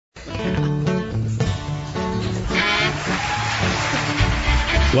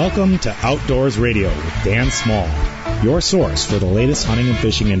Welcome to Outdoors Radio with Dan Small, your source for the latest hunting and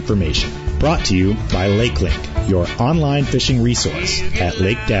fishing information. Brought to you by LakeLink, your online fishing resource at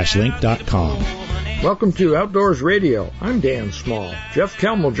lake-link.com. Welcome to Outdoors Radio. I'm Dan Small. Jeff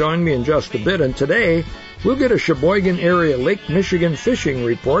Kelm will join me in just a bit, and today we'll get a Sheboygan area Lake Michigan fishing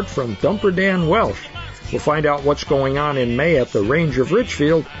report from Dumper Dan Welsh. We'll find out what's going on in May at the Range of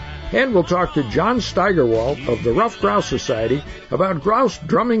Richfield, and we'll talk to John Steigerwalt of the Rough Grouse Society about grouse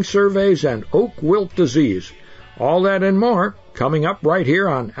drumming surveys and oak wilt disease. All that and more coming up right here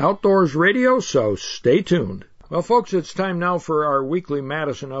on Outdoors Radio, so stay tuned. Well, folks, it's time now for our weekly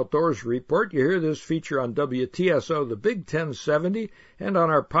Madison Outdoors Report. You hear this feature on WTSO, the Big 1070, and on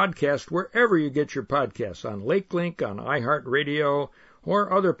our podcast wherever you get your podcasts, on LakeLink, on iHeartRadio,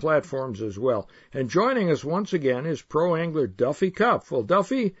 or other platforms as well. And joining us once again is pro angler Duffy Kupf. Well,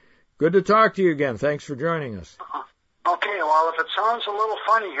 Duffy, good to talk to you again. Thanks for joining us. Okay, well, if it sounds a little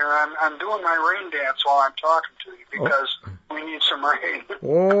funny here, I'm doing my rain dance while I'm talking to you because we need some rain.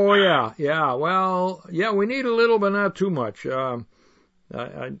 Oh, yeah. Well, yeah, we need a little, but not too much. I'm, Well,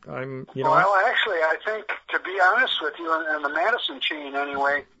 actually, I think, to be honest with you, in the Madison chain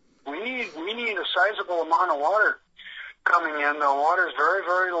anyway, we need a sizable amount of water coming in. The water's very,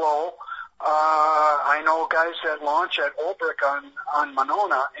 very low. I know guys that launch at Olbrich on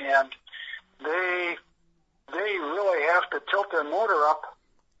Monona, and they really have to tilt their motor up.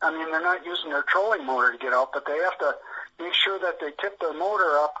 I mean, they're not using their trolling motor to get out, but they have to make sure that they tip their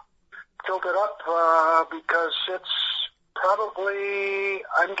motor up, tilt it up, because it's probably,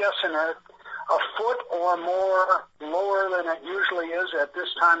 I'm guessing, a foot or more lower than it usually is at this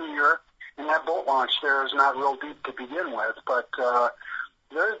time of year. And that boat launch there is not real deep to begin with, but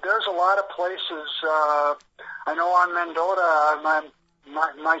there's a lot of places. I know on Mendota,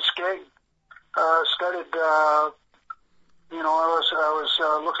 my skeg started. I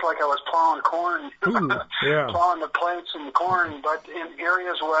was looks like I was plowing corn, plowing the plates and corn, but in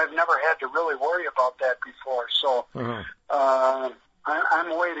areas where I've never had to really worry about that before. So I'm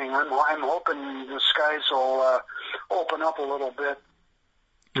waiting. I'm hoping the skies will open up a little bit.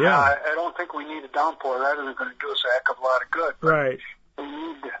 Yeah. I don't think we need a downpour. That isn't going to do us a heck of a lot of good. Right. We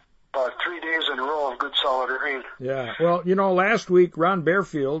need about 3 days in a row of good solid rain. Yeah. Well, last week Ron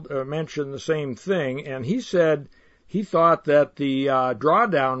Bearfield mentioned the same thing, and he said he thought that the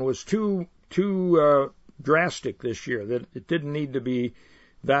drawdown was too drastic this year, that it didn't need to be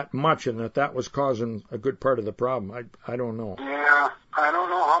that much, and that was causing a good part of the problem. I don't know. Yeah. I don't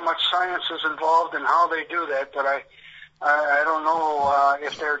know how much science is involved in how they do that, but I don't know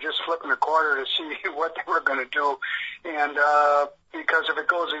if they're just flipping a quarter to see what they were going to do. And because if it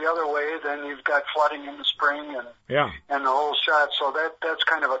goes the other way, then you've got flooding in the spring and the whole shot. So that's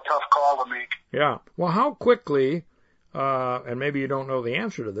kind of a tough call to make. Yeah. Well, how quickly, and maybe you don't know the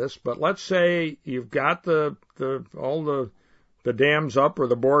answer to this, but let's say you've got all the dams up or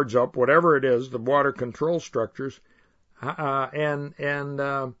the boards up, whatever it is, the water control structures, and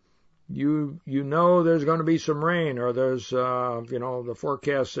you know there's going to be some rain, or there's, the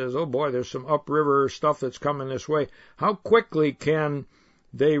forecast says, oh boy, there's some upriver stuff that's coming this way. How quickly can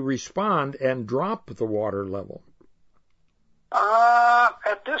they respond and drop the water level?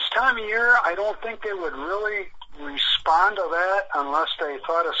 At this time of year, I don't think they would really respond to that unless they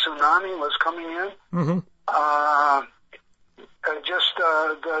thought a tsunami was coming in. Mm-hmm.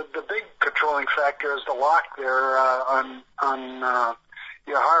 The big controlling factor is the lock there on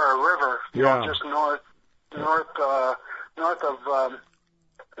Yahara River, just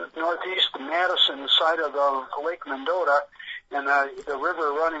northeast Madison side of the Lake Mendota, and the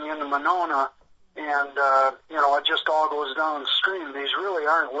river running into Monona, and it just all goes downstream. These really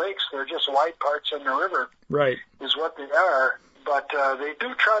aren't lakes; they're just wide parts in the river. Right, is what they are. But they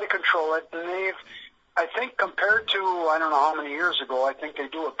do try to control it, and I think, compared to I don't know how many years ago, I think they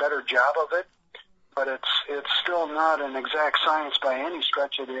do a better job of it. But it's still not an exact science by any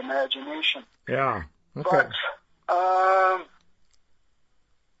stretch of the imagination. Yeah. Okay. But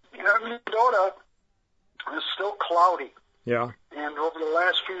Mendota is still cloudy. Yeah. And over the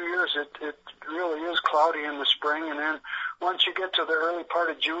last few years, it really is cloudy in the spring, and then once you get to the early part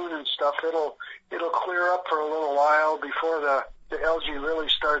of June and stuff, it'll clear up for a little while before the algae really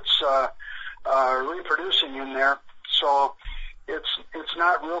starts reproducing in there. So it's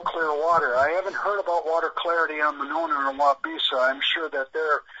not real clear water. I haven't heard about water clarity on Monona or Wapisa. I'm sure that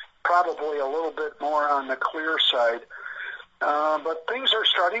they're probably a little bit more on the clear side. But things are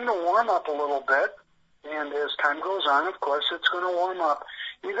starting to warm up a little bit, and as time goes on, of course, it's going to warm up.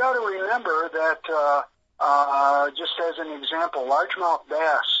 You got to remember that, just as an example, largemouth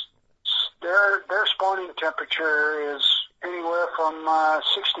bass their spawning temperature is anywhere from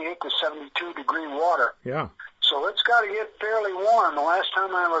 68 to 72 degree water. Yeah. So it's got to get fairly warm. The last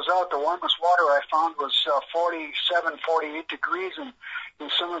time I was out, the warmest water I found was 47, 48 degrees in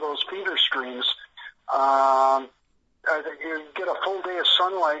some of those feeder streams. You get a full day of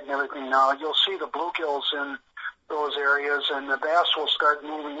sunlight and everything now. You'll see the bluegills in those areas, and the bass will start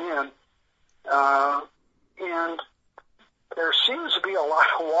moving in. And there seems to be a lot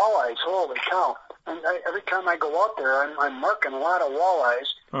of walleyes. Holy cow. And every time I go out there, I'm marking a lot of walleyes.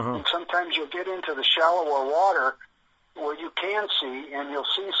 Uh-huh. And sometimes you'll get into the shallower water where you can see, and you'll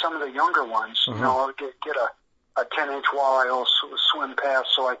see some of the younger ones. Uh-huh. You know, get a 10-inch walleye will swim past.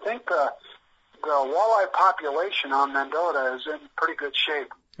 So I think the walleye population on Mendota is in pretty good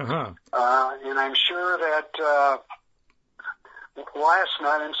shape. Uh-huh. And I'm sure that last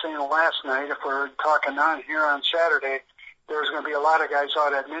night, if we're talking on here on Saturday, there's going to be a lot of guys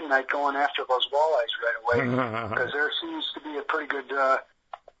out at midnight going after those walleyes right away, because there seems to be a pretty good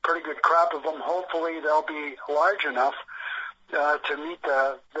crop of them. Hopefully they'll be large enough to meet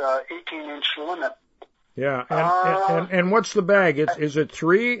the 18-inch limit. Yeah, and what's the bag? Is it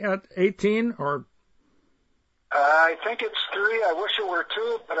 3 at 18 or? I think it's 3. I wish it were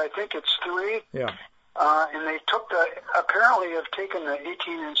 2, but I think it's 3. Yeah. And they apparently have taken the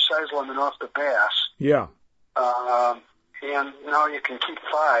 18-inch size limit off the bass. Yeah. And now you can keep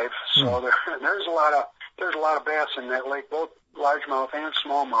 5. So there's a lot of bass in that lake, both largemouth and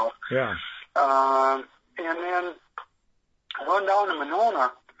smallmouth. Yeah. And then going down to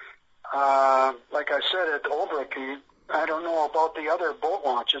Monona, like I said at Olbrich, I don't know about the other boat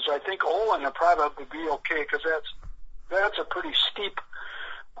launches. I think Olin will probably be okay, because that's a pretty steep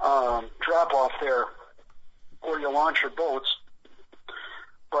drop off there where you launch your boats.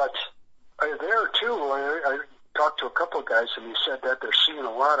 But there too, I talked to a couple of guys, and he said that they're seeing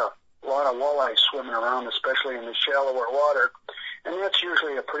a lot of walleye swimming around, especially in the shallower water, and that's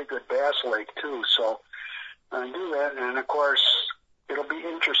usually a pretty good bass lake too. So I do that, and of course it'll be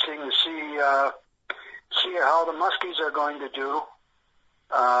interesting to see how the muskies are going to do.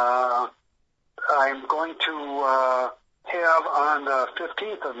 I'm going to have on the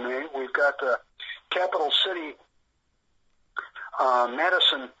 15th of May, we've got the Capital City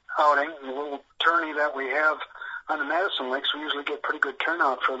Madison outing, the little tourney that we have on the Madison Lakes. We usually get pretty good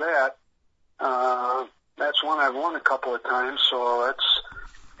turnout for that. That's one I've won a couple of times, so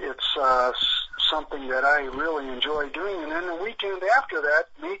it's something that I really enjoy doing. And then the weekend after that,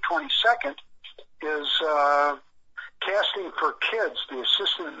 May 22nd, is Casting for Kids. The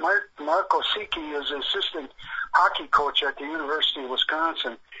assistant, Mark Osicki, is assistant hockey coach at the University of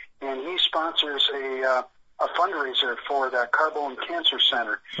Wisconsin, and he sponsors a fundraiser for the Carbone Cancer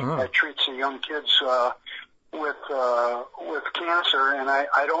Center that treats the young kids with cancer. And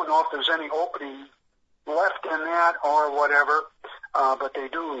I don't know if there's any opening left in that or whatever, but they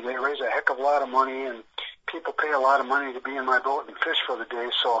do. They raise a heck of a lot of money, and people pay a lot of money to be in my boat and fish for the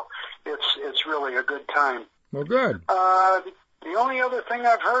day. So it's really a good time. Well, good. The only other thing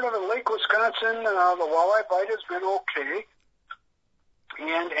I've heard of in Lake Wisconsin, the walleye bite has been okay.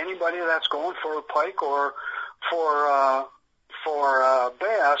 And anybody that's going for a pike or for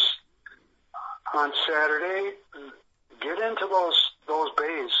bass on Saturday, get into those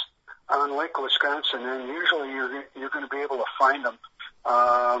bays on Lake Wisconsin, and usually you're going to be able to find them.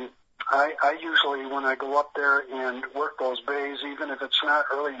 I usually, when I go up there and work those bays, even if it's not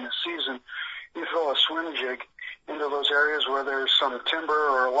early in the season, you throw a swim jig into those areas where there's some timber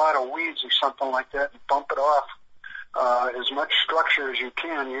or a lot of weeds or something like that, and bump it off as much structure as you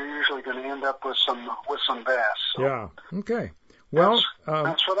can. You're usually going to end up with some bass. So yeah. Okay. Well,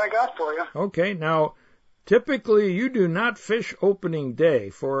 that's what I got for you. Okay. Now, typically you do not fish opening day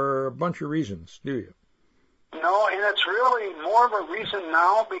for a bunch of reasons, do you? No, and it's really more of a reason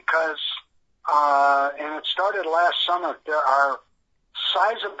now because, and it started last summer, there are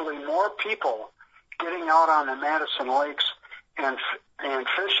sizably more people getting out on the Madison Lakes and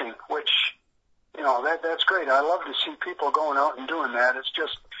fishing, which, you know, that's great. I love to see people going out and doing that. It's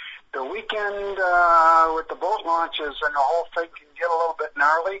just the weekend with the boat launches and the whole thing can get a little bit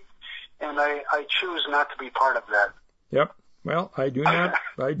gnarly, and I choose not to be part of that. Yep. Well, I do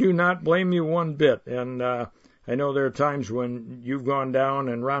not blame you one bit, and I know there are times when you've gone down,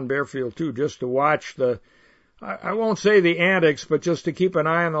 and Ron Bearfield too, just to watch I won't say the antics, but just to keep an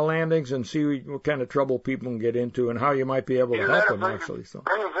eye on the landings and see what kind of trouble people can get into and how you might be able to help them, actually. So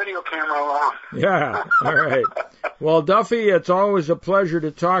bring a video camera along. Yeah, all right. Well, Duffy, it's always a pleasure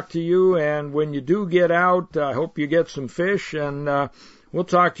to talk to you, and when you do get out, I hope you get some fish, and we'll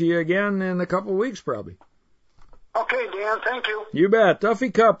talk to you again in a couple of weeks, probably. Okay, Dan, thank you. You bet. Duffy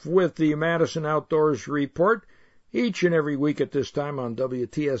Cup with the Madison Outdoors Report each and every week at this time on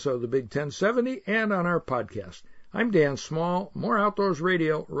WTSO, the Big 1070, and on our podcast. I'm Dan Small. More Outdoors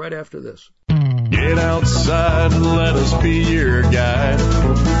Radio right after this. Get outside and let us be your guide.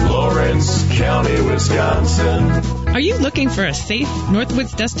 Lawrence County, Wisconsin. Are you looking for a safe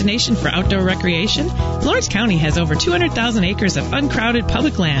Northwoods destination for outdoor recreation? Lawrence County has over 200,000 acres of uncrowded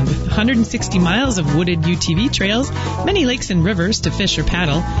public land with 160 miles of wooded UTV trails, many lakes and rivers to fish or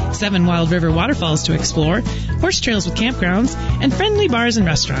paddle, 7 wild river waterfalls to explore, horse trails with campgrounds, and friendly bars and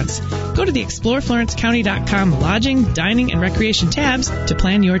restaurants. Go to the ExploreFlorenceCounty.com lodging, dining, and recreation tabs to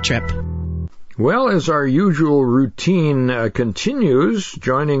plan your trip. Well, as our usual routine continues,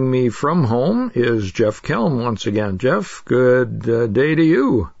 joining me from home is Jeff Kelm once again. Jeff, good day to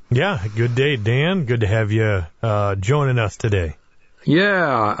you. Yeah, good day, Dan. Good to have you joining us today.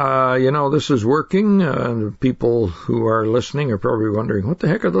 Yeah, this is working. The people who are listening are probably wondering, what the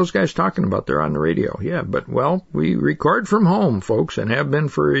heck are those guys talking about? They're on the radio. Yeah, but, well, we record from home, folks, and have been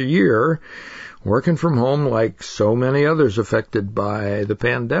for a year, working from home like so many others affected by the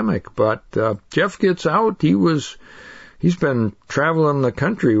pandemic. But Jeff gets out. He's been traveling the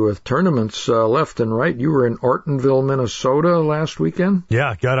country with tournaments left and right. You were in Ortonville, Minnesota last weekend?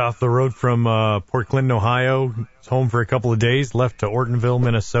 Yeah, got off the road from Port Clinton, Ohio, was home for a couple of days, left to Ortonville,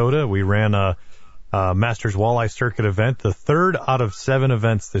 Minnesota. We ran a Masters Walleye Circuit event, the 3rd out of 7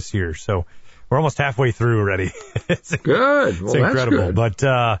 events this year. So we're almost halfway through already. It's good. Well, it's incredible. That's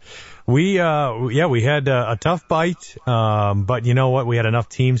good. But we had a tough bite, but you know what? We had enough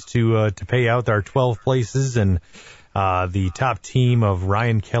teams to pay out our 12 places, and the top team of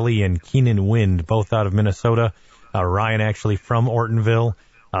Ryan Kelly and Keenan Wind, both out of Minnesota. Ryan actually from Ortonville.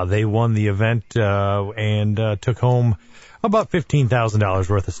 They won the event and took home about $15,000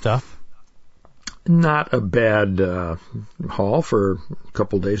 worth of stuff. Not a bad haul for a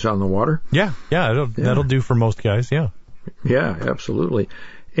couple of days on the water. Yeah, that'll do for most guys, yeah. Yeah, absolutely.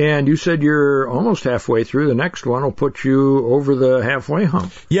 And you said you're almost halfway through. The next one will put you over the halfway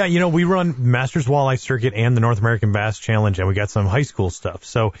hump. Yeah, we run Masters Walleye Circuit and the North American Bass Challenge, and we got some high school stuff.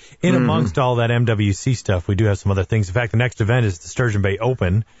 So in amongst all that MWC stuff, we do have some other things. In fact, the next event is the Sturgeon Bay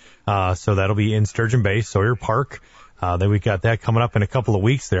Open. So that'll be in Sturgeon Bay, Sawyer Park. Then we got that coming up in a couple of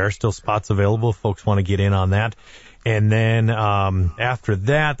weeks. There are still spots available if folks want to get in on that. And then after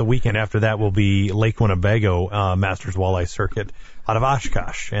that, the weekend after that will be Lake Winnebago Masters Walleye Circuit out of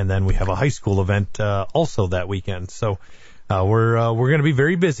Oshkosh. And then we have a high school event also that weekend. So we're going to be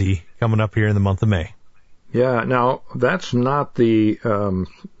very busy coming up here in the month of May. Yeah. Now, that's not the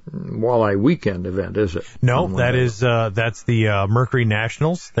Walleye Weekend event, is it? No, that's the Mercury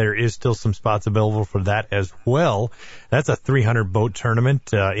Nationals. There is still some spots available for that as well. That's a 300 boat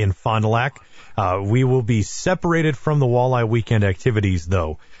tournament in Fond du Lac. We will be separated from the Walleye Weekend activities,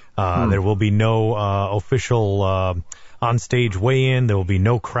 though. There will be no official on-stage weigh-in. There will be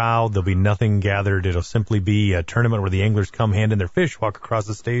no crowd. There'll be nothing gathered. It'll simply be a tournament where the anglers come hand in their fish, walk across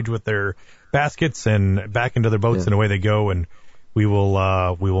the stage with their baskets and back into their boats, and away they go. And we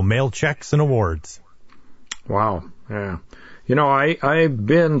will mail checks and awards. Wow. Yeah. I've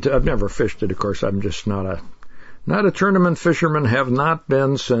never fished it, of course. I'm just not a tournament fisherman, have not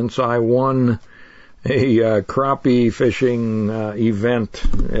been since I won a crappie fishing event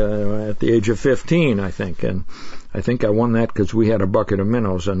at the age of 15, I think. And I think I won that because we had a bucket of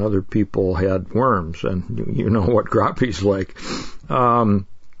minnows and other people had worms, and you know what crappie's like.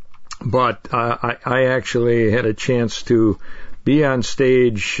 But I actually had a chance to be on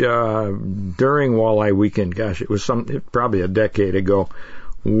stage during Walleye Weekend. Gosh, it was probably a decade ago,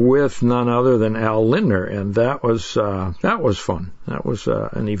 with none other than Al Lindner, and that was fun. That was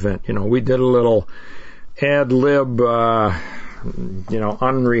an event. We did a little ad lib,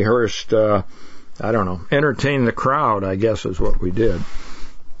 unrehearsed. Entertain the crowd, I guess, is what we did.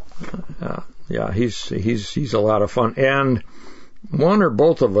 He's a lot of fun, and one or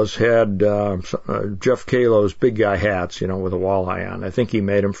both of us had Jeff Kalo's big guy hats, with a walleye on. I think he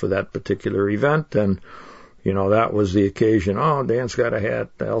made them for that particular event, and that was the occasion. Oh, Dan's got a hat,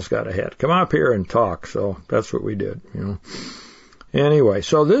 Al's got a hat. Come up here and talk. So that's what we did, Anyway,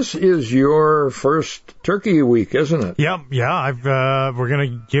 so this is your first turkey week, isn't it? Yep. Yeah. We're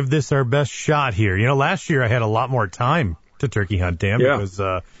going to give this our best shot here. Last year I had a lot more time to turkey hunt, Dan, because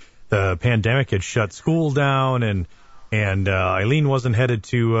the pandemic had shut school down, and Eileen wasn't headed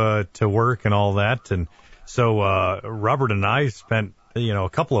to work and all that. And so Robert and I spent a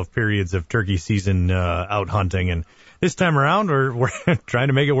couple of periods of turkey season out hunting, and this time around we're trying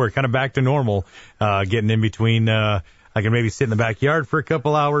to make it work, kind of back to normal, getting in between. I can maybe sit in the backyard for a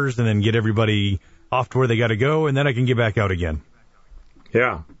couple hours and then get everybody off to where they got to go, and then I can get back out again.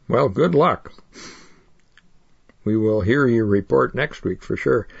 Yeah. Well, good luck. We will hear your report next week for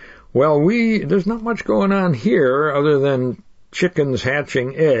sure. Well, there's not much going on here other than chickens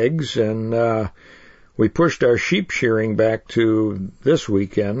hatching eggs, and we pushed our sheep shearing back to this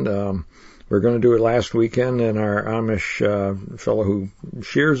weekend. We were going to do it last weekend, and our Amish fellow who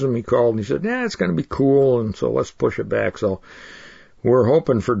shears them, he called and he said, it's going to be cool, and so let's push it back. So we're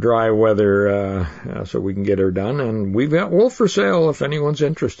hoping for dry weather so we can get her done. And we've got wool for sale if anyone's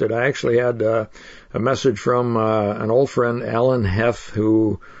interested. I actually had a message from an old friend, Alan Heff,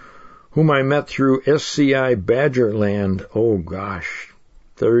 whom I met through SCI Badgerland,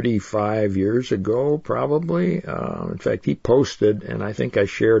 35 years ago, probably. In fact, he posted, and I think I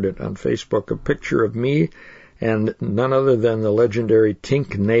shared it on Facebook, a picture of me and none other than the legendary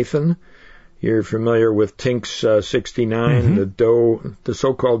Tink Nathan. You're familiar with Tink's 69, the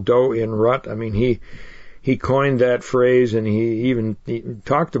so-called doe in rut. I mean, he coined that phrase, and he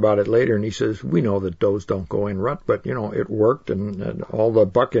talked about it later, and he says, we know that does don't go in rut, but, it worked, and all the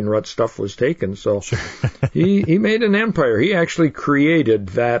buck in rut stuff was taken, so sure. he made an empire. He actually created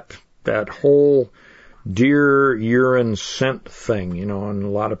that whole deer urine scent thing, and a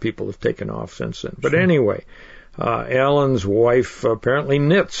lot of people have taken off since then. But anyway, Alan's wife apparently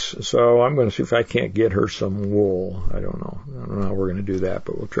knits, so I'm going to see if I can't get her some wool. I don't know how we're going to do that,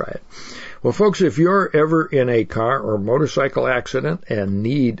 but we'll try it. Well, folks, if you're ever in a car or motorcycle accident and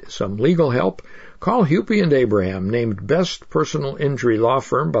need some legal help, call Hupy and Abraham, named Best Personal Injury Law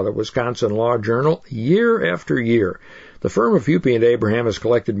Firm by the Wisconsin Law Journal year after year. The firm of Hupy and Abraham has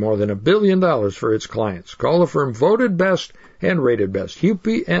collected more than $1 billion for its clients. Call the firm voted best and rated best.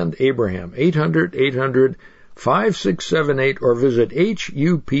 Hupy and Abraham, 800-800-5678, or visit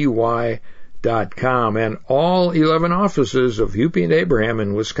HUPY.com. And all 11 offices of Hupy and Abraham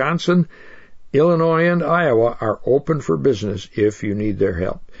in Wisconsin, Illinois, and Iowa are open for business if you need their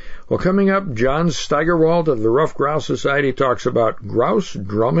help. Well, coming up, John Steigerwald of the Rough Grouse Society talks about grouse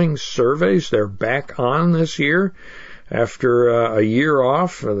drumming surveys. They're back on this year after a year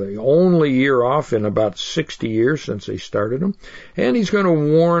off, the only year off in about 60 years since they started them. And he's going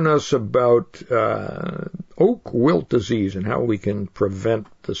to warn us about oak wilt disease and how we can prevent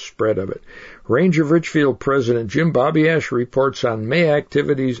the spread of it. Range of Richfield President Jim Bobbiash reports on May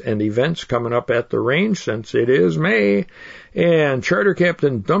activities and events coming up at the range, since it is May. And Charter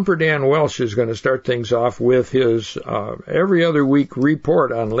Captain Dumper Dan Welsh is going to start things off with his every other week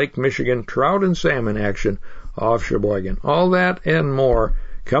report on Lake Michigan trout and salmon action off Sheboygan. All that and more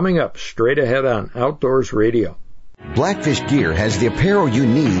coming up straight ahead on Outdoors Radio. Blackfish Gear has the apparel you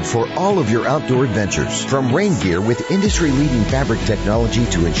need for all of your outdoor adventures. From rain gear with industry-leading fabric technology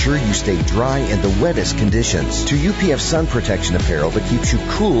to ensure you stay dry in the wettest conditions, to UPF sun protection apparel that keeps you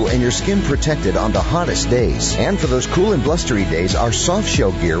cool and your skin protected on the hottest days. And for those cool and blustery days, our soft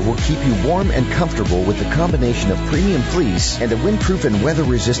shell gear will keep you warm and comfortable with the combination of premium fleece and a windproof and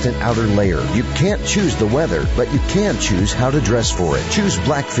weather-resistant outer layer. You can't choose the weather, but you can choose how to dress for it. Choose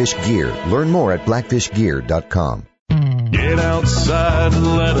Blackfish Gear. Learn more at blackfishgear.com. Get outside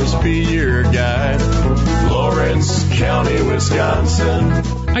and let us be your guide. Lawrence County,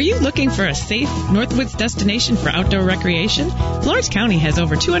 Wisconsin. Are you looking for a safe Northwoods destination for outdoor recreation? Lawrence County has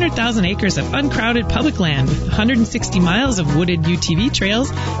over 200,000 acres of uncrowded public land with 160 miles of wooded UTV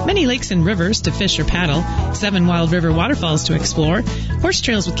trails, many lakes and rivers to fish or paddle, 7 wild river waterfalls to explore, horse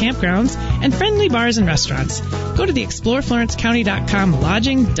trails with campgrounds, and friendly bars and restaurants. Go to the ExploreFlorenceCounty.com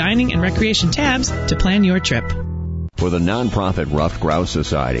lodging, dining, and recreation tabs to plan your trip. For the nonprofit Ruffed Grouse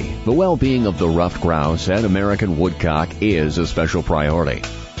Society, the well-being of the ruffed grouse and American woodcock is a special priority.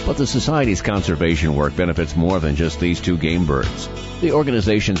 But the Society's conservation work benefits more than just these two game birds. The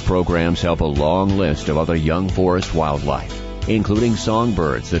organization's programs help a long list of other young forest wildlife, including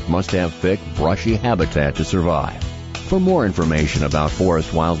songbirds that must have thick, brushy habitat to survive. For more information about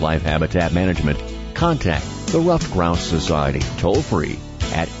forest wildlife habitat management, contact the Ruffed Grouse Society toll-free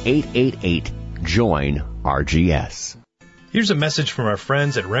at 888-JOIN-RGS. Here's a message from our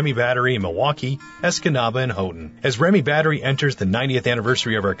friends at Remy Battery in Milwaukee, Escanaba, and Houghton. As Remy Battery enters the 90th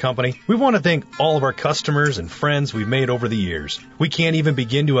anniversary of our company, we want to thank all of our customers and friends we've made over the years. We can't even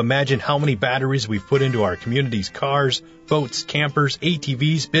begin to imagine how many batteries we've put into our community's cars, boats, campers,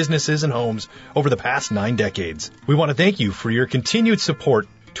 ATVs, businesses, and homes over the past 9 decades. We want to thank you for your continued support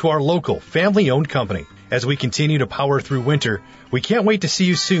to our local, family-owned company. As we continue to power through winter, we can't wait to see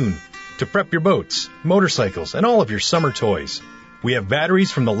you soon to prep your boats, motorcycles, and all of your summer toys. We have batteries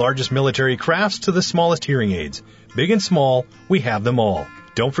from the largest military crafts to the smallest hearing aids. Big and small, we have them all.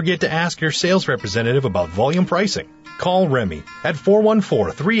 Don't forget to ask your sales representative about volume pricing. Call Remy at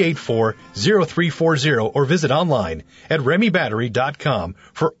 414-384-0340 or visit online at remybattery.com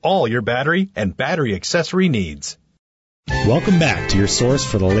for all your battery and battery accessory needs. Welcome back to your source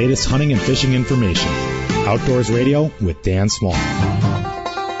for the latest hunting and fishing information. Outdoors Radio with Dan Small.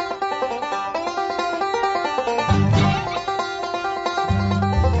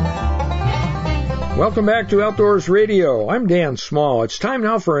 Welcome back to Outdoors Radio. I'm Dan Small. It's time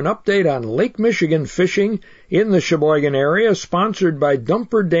now for an update on Lake Michigan fishing in the Sheboygan area, sponsored by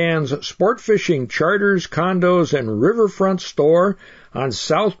Dumper Dan's Sport Fishing Charters, Condos, and Riverfront Store on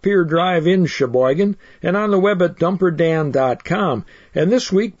South Pier Drive in Sheboygan and on the web at dumperdan.com. And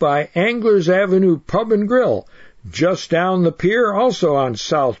this week by Anglers Avenue Pub and Grill, just down the pier, also on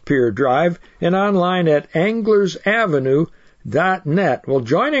South Pier Drive, and online at anglersavenue.net. Well,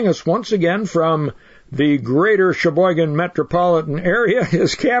 joining us once again from the greater Sheboygan metropolitan area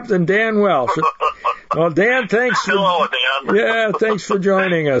is Captain Dan Welsh. Well, Dan, thanks. Hello, Dan. Yeah, thanks for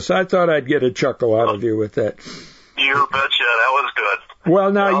joining us. I thought I'd get a chuckle out of you with that. You betcha. That was good.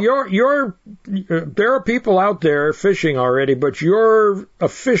 Well, now there are people out there fishing already, but your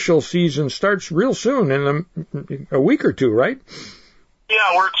official season starts real soon in a week or two, right?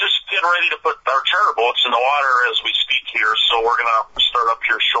 Yeah, we're just getting ready to put our charter boats in the water as we speak here, so we're going to start up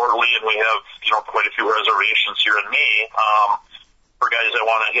here shortly, and we have, quite a few reservations here in May for guys that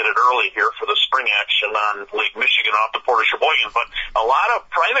want to hit it early here for the spring action on Lake Michigan off the Port of Sheboygan. But a lot of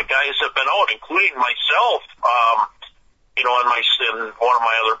private guys have been out, including myself, in one of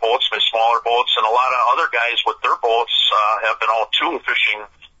my other boats, my smaller boats, and a lot of other guys with their boats have been out too fishing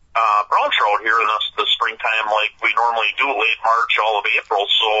brown trout here in the springtime like we normally do, late March, all of April.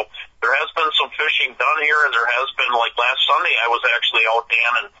 So there has been some fishing done here, and there has been, like last Sunday, I was actually out,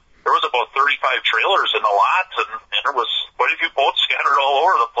 Dan, and there was about 35 trailers in the lot, and there was quite a few boats scattered all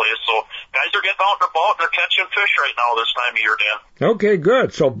over the place. So guys are getting out and about, and they're catching fish right now this time of year, Dan. Okay,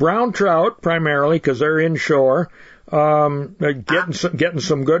 good. So brown trout primarily because they're inshore. Getting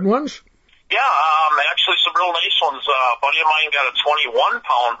some good ones? Yeah, actually some real nice ones. A buddy of mine got a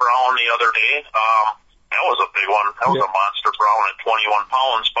 21-pound brown the other day. That was a big one. That was a monster brown at 21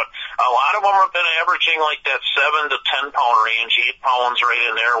 pounds. But a lot of them have been averaging like that 7 to 10-pound range, 8 pounds right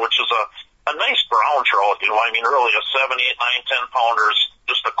in there, which is a nice brown trout. Really a 7, 8, 9, 10-pounder is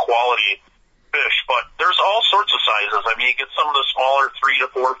just a quality fish. But there's all sorts of sizes. You get some of the smaller 3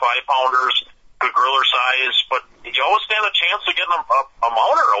 to 4, 5-pounders, good griller size, but you always stand a chance of getting a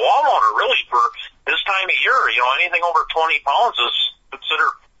mounter, a wall mounter, really, for this time of year. Anything over 20 pounds is considered,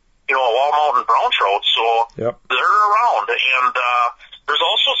 a wall mountain brown trout, so they're around. And there's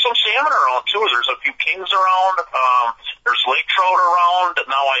also some salmon around, too. There's a few kings around. There's lake trout around.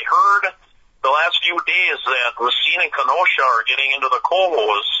 Now, I heard the last few days that Racine and Kenosha are getting into the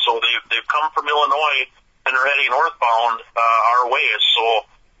cohos, so they've come from Illinois, and they're heading northbound our way, so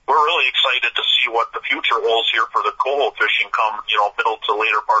we're really excited to see what the future holds here for the coho fishing come, middle to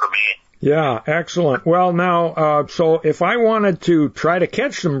later part of May. Yeah, excellent. Well, now, so if I wanted to try to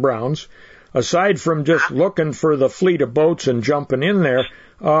catch some browns, aside from just looking for the fleet of boats and jumping in there,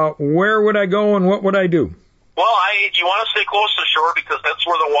 where would I go and what would I do? Well, you want to stay close to shore because that's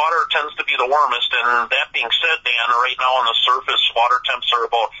where the water tends to be the warmest. And that being said, Dan, right now on the surface, water temps are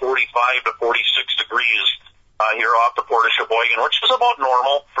about 45 to 46 degrees. Here off the Port of Sheboygan, which is about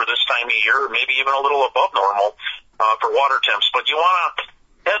normal for this time of year, maybe even a little above normal for water temps. But you want to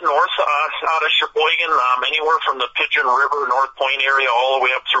head north out of Sheboygan, anywhere from the Pigeon River, North Point area, all the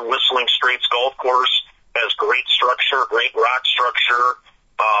way up through Whistling Straits Golf Course. Has great structure, great rock structure,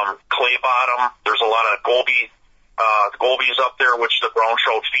 clay bottom. There's a lot of gobies up there, which the brown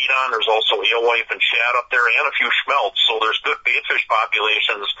trout feed on. There's also alewife and shad up there, and a few schmelts. So there's good baitfish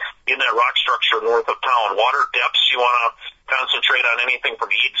populations in that rock structure north of town. Water depths, you want to concentrate on anything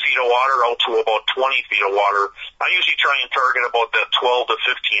from 8 feet of water out to about 20 feet of water. I usually try and target about that 12 to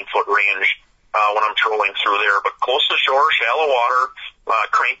 15-foot range when I'm trolling through there. But close to shore, shallow water,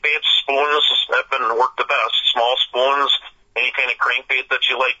 crankbaits, spoons have been worked the best. Small spoons, any kind of crankbait that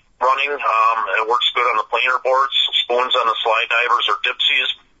you like running, it works good on the planer boards. Spoons on the slide divers or dipsies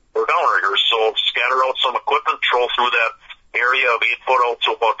or downriggers. So scatter out some equipment, troll through that area of 8 foot out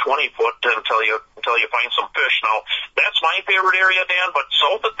to about 20 foot until you find some fish. Now, that's my favorite area, Dan, but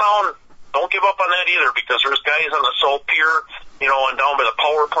south of town, don't give up on that either because there's guys on the South Pier, and down by the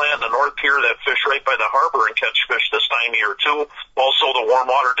power plant, the North Pier that fish right by the harbor and catch fish this time of year too. Also the warm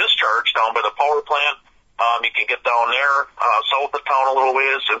water discharge down by the power plant. You can get down there south of town a little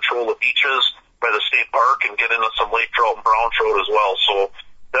ways and troll the beaches by the state park and get into some lake trout and brown trout as well. So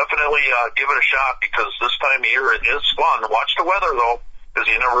definitely give it a shot because this time of year it is fun. Watch the weather though. because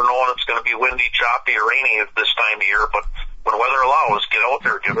you never know when it's going to be windy, choppy, or rainy this time of year. But when weather allows, get out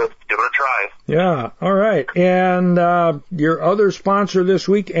there, give it a try. Yeah, all right. And your other sponsor this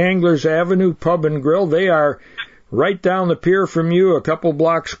week, Anglers Avenue Pub and Grill, they are right down the pier from you, a couple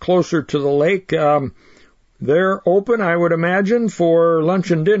blocks closer to the lake. They're open, I would imagine, for lunch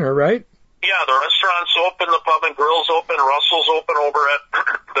and dinner, right? Yeah, the restaurant's open, the pub and grill's open, Russell's open over at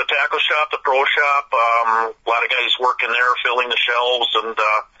the tackle shop, the pro shop. A lot of guys working there, filling the shelves and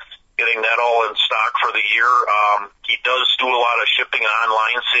getting that all in stock for the year. He does do a lot of shipping and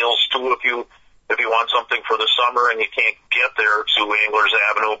online sales too if you want something for the summer and you can't get there to Anglers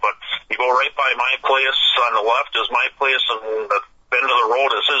Avenue. But you go right by my place. On the left is my place, and the bend of the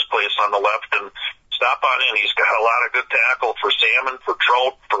road is his place on the left. And stop on in. He's got a lot of good tackle for salmon, for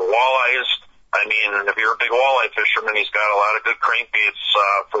trout, for walleyes. I mean, if you're a big walleye fisherman, he's got a lot of good crankbaits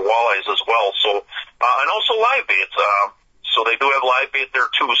for walleyes as well. So, and also live baits. So they do have live bait there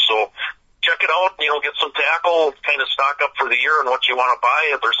too. So check it out. Get some tackle, kind of stock up for the year and what you want to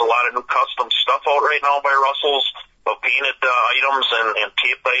buy. There's a lot of new custom stuff out right now by Russell's, of painted items and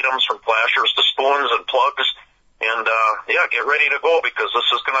taped items from flashers to spoons and plugs. And get ready to go because this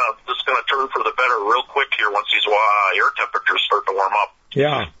is gonna turn for the better real quick here once these air temperatures start to warm up.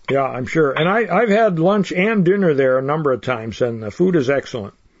 Yeah, I'm sure. And I've had lunch and dinner there a number of times, and the food is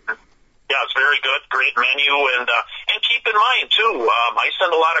excellent. Yeah, it's very good, great menu, and keep in mind too, I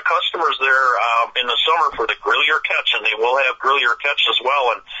send a lot of customers there in the summer for the grill your catch, and they will have grill your catch as well.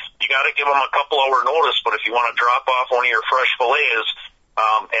 And you got to give them a couple hour notice, but if you want to drop off one of your fresh fillets.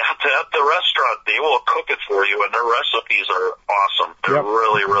 At the restaurant, they will cook it for you, and their recipes are awesome. They're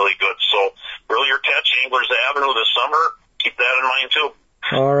really, really good. So, grill your catch, Anglers Avenue this summer. Keep that in mind, too.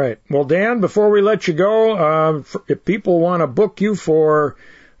 All right. Well, Dan, before we let you go, if people want to book you for,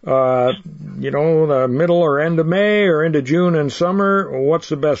 the middle or end of May or into June and summer, what's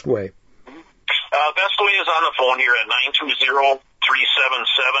the best way? Best way is on the phone here at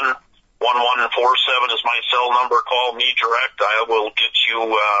 920-377-1147 is my cell number. Call me direct. I will get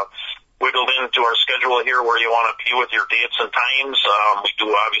you wiggled into our schedule here where you want to be with your dates and times. We do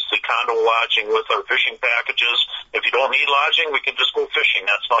obviously condo lodging with our fishing packages. If you don't need lodging, we can just go fishing.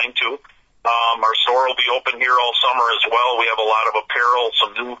 That's fine too. Our store will be open here all summer as well. We have a lot of apparel,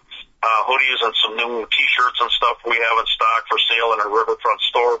 some new hoodies and some new T-shirts and stuff we have in stock for sale in our riverfront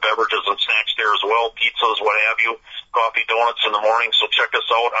store, beverages and snacks there as well, pizzas, what have you, coffee, donuts in the morning. So check us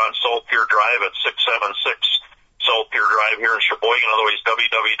out on South Pier Drive at 676 South Pier Drive here in Sheboygan. Otherwise,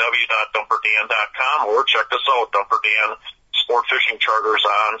 www.dumperdan.com, or check us out, Dumper Dan Sport Fishing Charters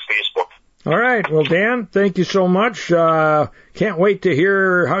on Facebook. All right. Well, Dan, thank you so much. Can't wait to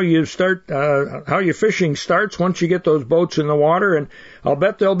hear how you start, how your fishing starts once you get those boats in the water, and I'll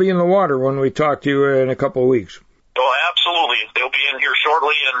bet they'll be in the water when we talk to you in a couple of weeks. Oh, absolutely. They'll be in here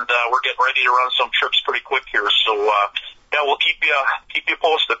shortly, and we're getting ready to run some trips pretty quick here. So, we'll keep you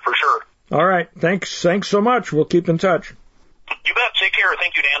posted for sure. All right. Thanks so much. We'll keep in touch. You bet. Take care.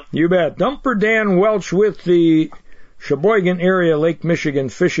 Thank you, Dan. You bet. Dumper Dan Welch with the Sheboygan Area Lake Michigan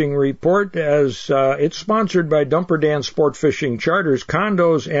Fishing Report, as it's sponsored by Dumper Dan Sport Fishing Charters,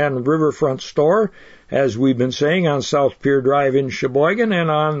 Condos, and Riverfront Store, as we've been saying, on South Pier Drive in Sheboygan, and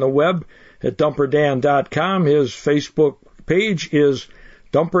on the web at dumperdan.com. His Facebook page is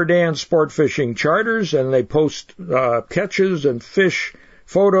Dumper Dan Sport Fishing Charters, and they post catches and fish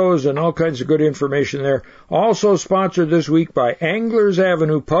photos and all kinds of good information there. Also sponsored this week by Anglers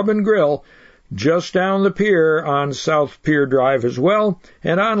Avenue Pub and Grill, just down the pier on South Pier Drive as well,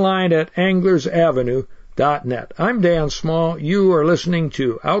 and online at anglersavenue.net. I'm Dan Small. You are listening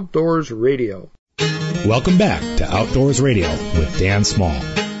to Outdoors Radio. Welcome back to Outdoors Radio with Dan Small.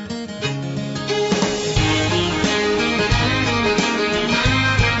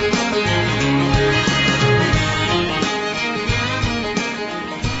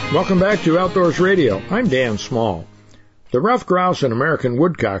 Welcome back to Outdoors Radio. I'm Dan Small. The Ruffed Grouse and American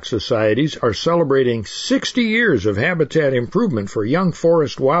Woodcock Societies are celebrating 60 years of habitat improvement for young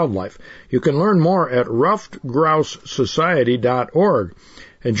forest wildlife. You can learn more at ruffedgrousesociety.org.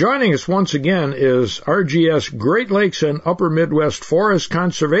 And joining us once again is RGS Great Lakes and Upper Midwest Forest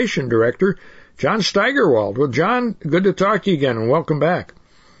Conservation Director, John Steigerwald. Well, John, good to talk to you again, and welcome back.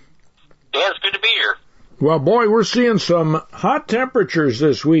 Yeah, it's good to be here. Well, boy, we're seeing some hot temperatures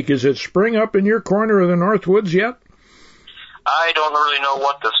this week. Is it spring up in your corner of the North Woods yet? I don't really know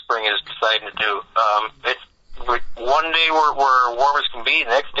what the spring is deciding to do. It's one day we're warm as can be, the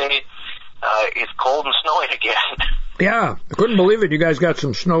next day it's cold and snowing again. Yeah, I couldn't believe it. You guys got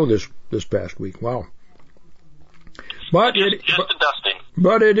some snow this past week. Wow. But just a dusting.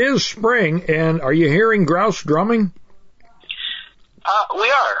 But it is spring, and are you hearing grouse drumming? We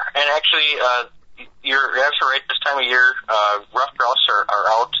are, and actually, you're absolutely right. This time of year, rough grouse are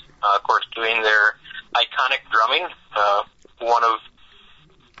out, of course, doing their iconic drumming. One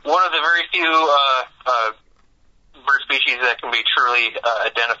of the very few bird species that can be truly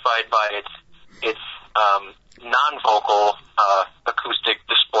identified by its non-vocal acoustic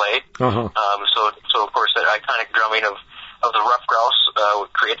display. Uh-huh. So of course, that iconic drumming of the rough grouse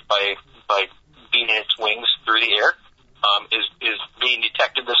created by beating its wings through the air is being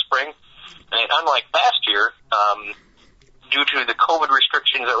detected this spring. And unlike last year, due to the COVID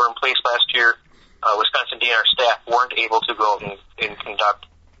restrictions that were in place last year, Wisconsin DNR staff weren't able to go and conduct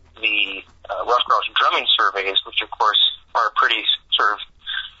the rough grouse drumming surveys, which of course are pretty sort of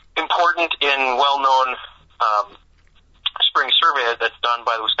important and well-known spring survey that's done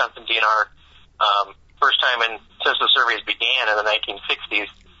by the Wisconsin DNR. First time since the surveys began in the 1960s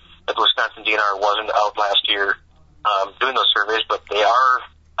that the Wisconsin DNR wasn't out last year doing those surveys, but they are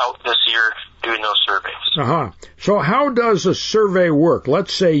out this year doing those surveys. Uh-huh. So how does a survey work?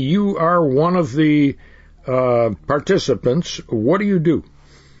 Let's say you are one of the participants. What do you do?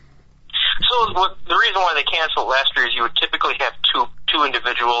 So the reason why they canceled last year is you would typically have two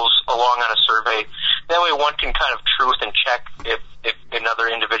individuals along on a survey. That way one can kind of truth and check if another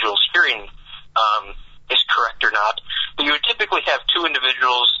individual's hearing is correct or not. But you would typically have two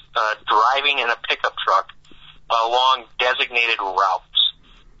individuals driving in a pickup truck along designated routes.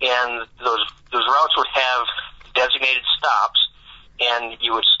 And those routes would have designated stops, and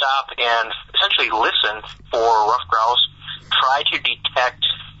you would stop and essentially listen for rough grouse, try to detect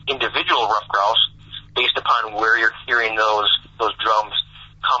individual rough grouse based upon where you're hearing those drums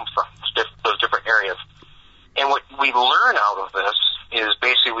come from, those different areas. And what we learn out of this is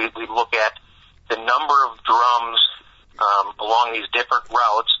basically we look at the number of drums along these different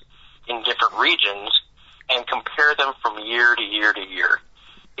routes in different regions and compare them from year to year to year.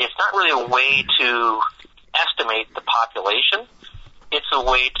 It's not really a way to estimate the population. It's a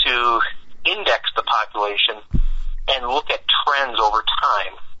way to index the population and look at trends over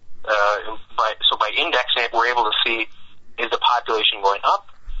time. So by indexing it, we're able to see, is the population going up?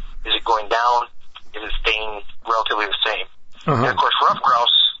 Is it going down? Is it staying relatively the same? Uh-huh. And of course, rough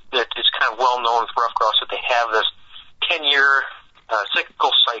grouse, it's kind of well known with rough grouse that they have this 10-year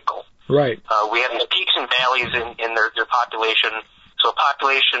cyclical cycle. Right. We have these peaks and valleys in their population. So a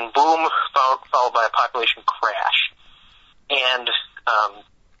population boom followed by a population crash. And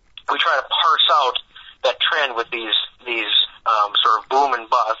we try to parse out that trend with these sort of boom and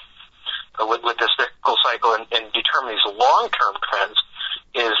bust with the cyclical cycle and determine these long-term trends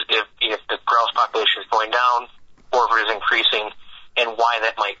is if the grouse population is going down or if it is increasing and why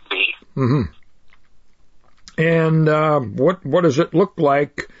that might be. Mm-hmm. And what does it look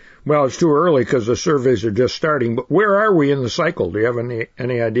like? Well, it's too early because the surveys are just starting, but where are we in the cycle? Do you have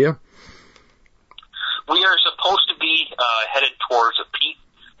any idea? We are supposed to be headed towards a peak.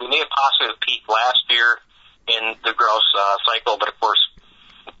 We may have possibly peaked last year in the grouse cycle, but of course,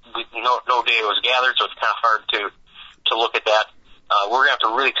 no data was gathered, so it's kind of hard to look at that. We're going to have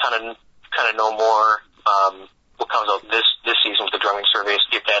to really kind of know more what comes out this season with the drumming surveys,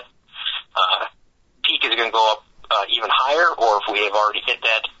 if that peak is going to go up even higher, or if we have already hit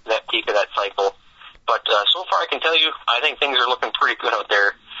that peak of that cycle. But so far, I can tell you, I think things are looking pretty good out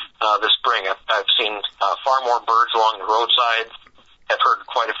there this spring. I've seen far more birds along the roadside. I've heard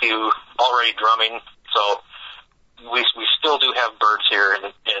quite a few already drumming. So we still do have birds here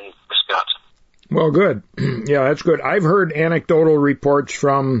in Wisconsin. Well, good. Yeah, that's good. I've heard anecdotal reports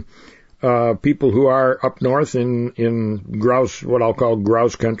from people who are up north in grouse, what I'll call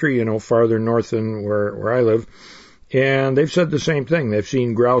grouse country, farther north than where I live. And they've said the same thing. They've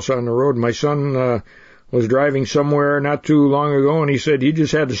seen grouse on the road. My son was driving somewhere not too long ago, and he said he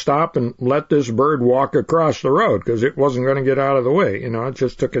just had to stop and let this bird walk across the road because it wasn't going to get out of the way. It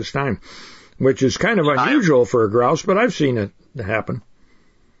just took its time, which is kind of unusual for a grouse, but I've seen it happen.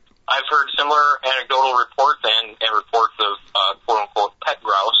 I've heard similar anecdotal reports and reports of quote-unquote pet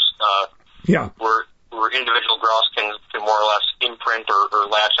grouse. Yeah. Where individual grouse can more or less imprint or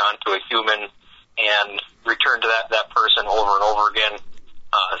latch onto a human and return to that person over and over again.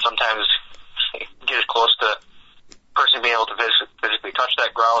 Sometimes get as close to the person being able to physically touch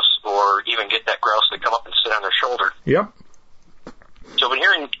that grouse or even get that grouse to come up and sit on their shoulder. Yep. So I've been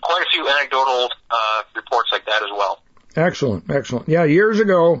hearing quite a few anecdotal reports like that as well. Excellent. Yeah, years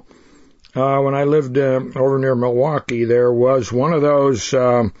ago, when I lived over near Milwaukee, there was one of those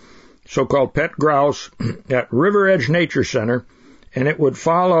so-called pet grouse at River Edge Nature Center, and it would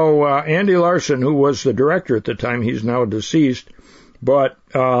follow Andy Larson, who was the director at the time. He's now deceased, but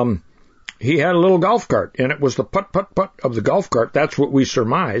he had a little golf cart, and it was the putt of the golf cart. That's what we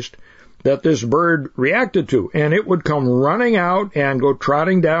surmised that this bird reacted to, and it would come running out and go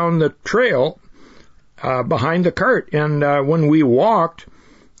trotting down the trail behind the cart. And when we walked,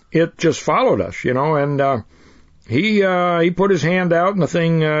 it just followed us, and he put his hand out, and the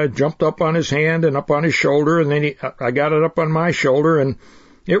thing jumped up on his hand and up on his shoulder, and then I got it up on my shoulder, and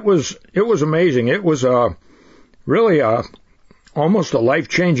it was amazing. It was really almost a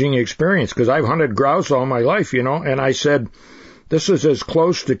life-changing experience, because I've hunted grouse all my life, and I said, this is as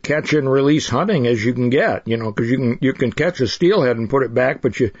close to catch and release hunting as you can get, because you can catch a steelhead and put it back,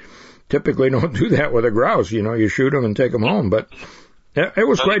 but you typically don't do that with a grouse. You shoot them and take them home. But it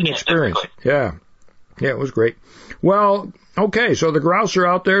was quite an experience. Yeah, it was great. Well, okay, so the grouse are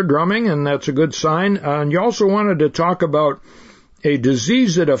out there drumming, and that's a good sign. And you also wanted to talk about a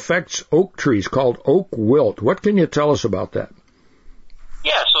disease that affects oak trees called oak wilt. What can you tell us about that?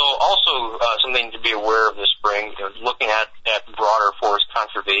 Yeah, so also something to be aware of this spring, looking at broader forest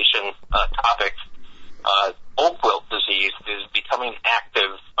conservation topics, oak wilt disease is becoming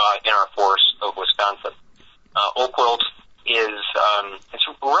active in our forests of Wisconsin. Oak wilt is it's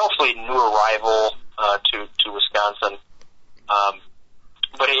a relatively new arrival to Wisconsin,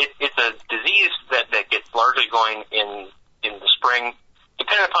 but it's a disease that gets largely going in the spring,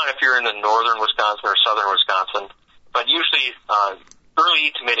 depending upon if you're in the northern Wisconsin or southern Wisconsin, but usually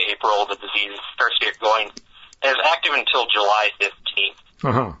early to mid-April, the disease starts to get going, and is active until July 15th.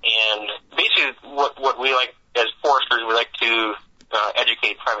 Uh-huh. And basically what we like as foresters, we like to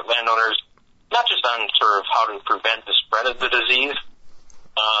educate private landowners, not just on sort of how to prevent the spread of the disease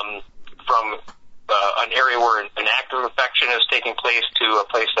from an area where an active infection is taking place to a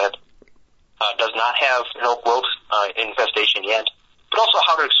place that does not have an oak wilt infestation yet, but also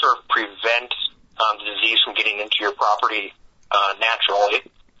how to sort of prevent the disease from getting into your property naturally.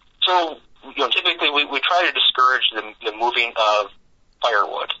 So, typically we try to discourage the moving of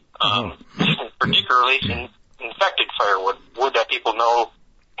firewood, particularly infected firewood, wood that people know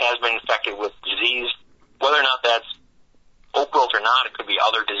has been infected with disease. Whether or not that's oak wilt or not, it could be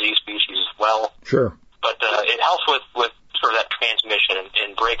other disease species as well. Sure. But it helps with sort of that transmission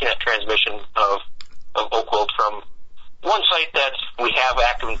and breaking that transmission of oak wilt from one site that we have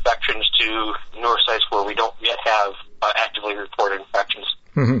active infections to newer sites where we don't yet have actively reported infections.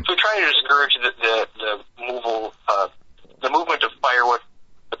 Mm-hmm. So we try to discourage the movement of firewood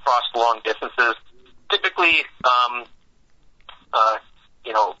across long distances. Typically,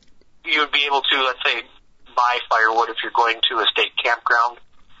 you would be able to, let's say, buy firewood if you're going to a state campground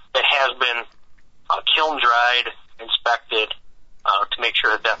that has been kiln dried, inspected, to make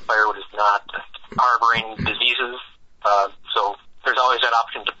sure that firewood is not harboring diseases. So there's always that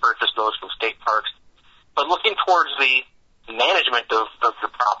option to purchase those from state parks. But looking towards the management of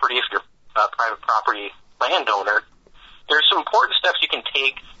your property, if you're a private property landowner, there's some important steps you can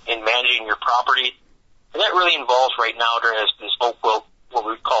take in managing your property. And that really involves right now during this oak wilt, what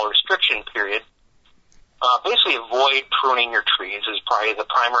we call restriction period. Basically avoid pruning your trees is probably the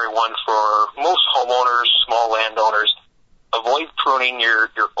primary one for most homeowners, small landowners. Avoid pruning your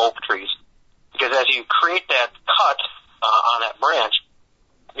oak trees, because as you create that cut on that branch,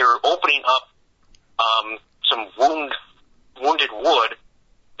 you're opening up some wounded wood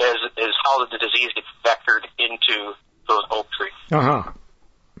is how the disease gets vectored into those oak trees. Uh-huh.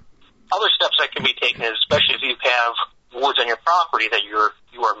 Other steps that can be taken is, especially if you have woods on your property that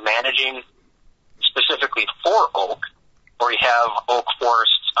you are managing specifically for oak, or you have oak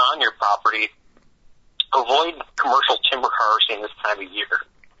forests on your property, avoid commercial timber harvesting this time of year.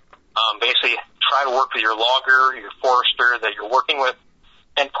 Basically, try to work with your logger, your forester that you're working with,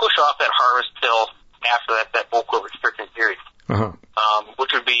 and push off that harvest till after that oak wilt restriction period,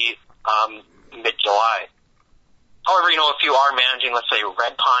 which would be mid-July. However, if you are managing, let's say,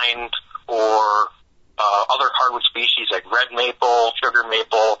 red pine or other hardwood species like red maple, sugar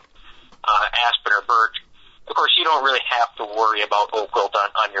maple, aspen or birch, of course, you don't really have to worry about oak wilt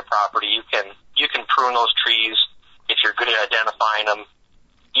on your property. You can prune those trees if you're good at identifying them.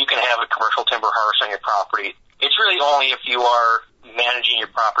 You can have a commercial timber harvest on your property. It's really only if you are managing your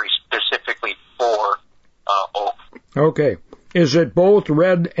property specifically for oak. Okay. Is it both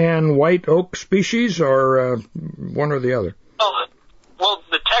red and white oak species, or one or the other? Well,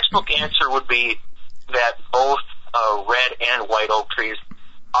 the textbook answer would be that both red and white oak trees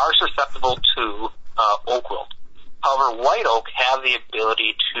are susceptible to oak wilt. However, white oak have the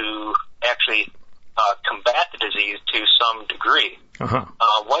ability to actually combat the disease to some degree.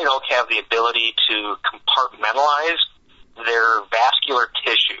 White oak have the ability to compartmentalize their vascular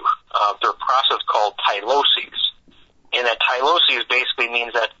tissue. Their process called tyloses. And that tyloses basically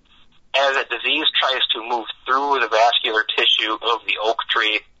means that as a disease tries to move through the vascular tissue of the oak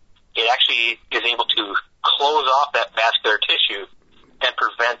tree, it actually is able to close off that vascular tissue and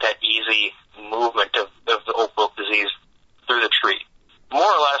prevent that easy movement of the oak wilt disease through the tree, more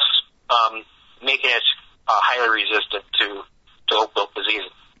or less making it highly resistant to oak wilt disease.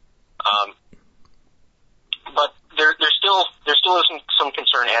 But there still is some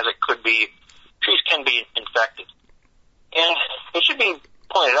concern, as it could be. Trees can be infected, and it should be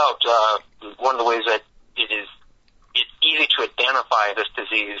pointed out. One of the ways that it's easy to identify this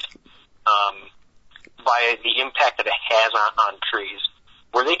disease by the impact that it has on trees,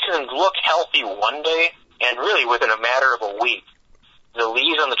 where they can look healthy one day, and really within a matter of a week, the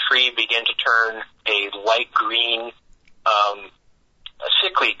leaves on the tree begin to turn a light green, a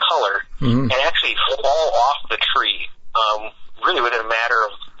sickly color, and actually fall off the tree, really within a matter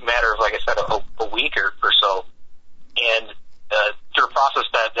of, like I said, a week or so. And through a process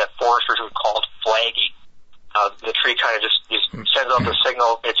that foresters would call flagging, the tree kind of just sends out the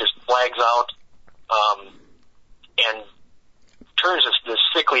signal. It just flags out and turns this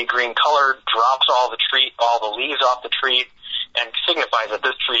sickly green color, drops all the leaves off the tree, and signifies that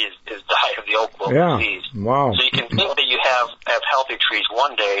this tree is died of the oak wilt disease. Wow. So you can think that you have healthy trees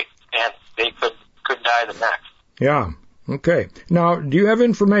one day, and they could die the next. Yeah. Okay. Now, do you have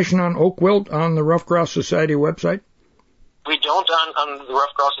information on oak wilt on the Rough Grouse Society website? We don't on the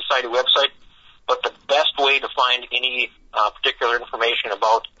Rough Grouse Society website, but the best way to find any particular information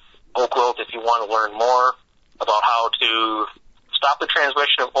about oak wilt, if you want to learn more about how to stop the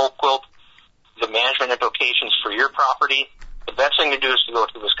transmission of oak wilt, the management implications for your property, the best thing to do is to go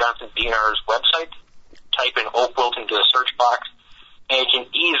to the Wisconsin DNR's website, type in oak wilt into the search box, and you can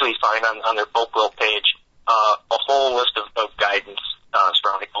easily find on their oak wilt page a whole list of guidance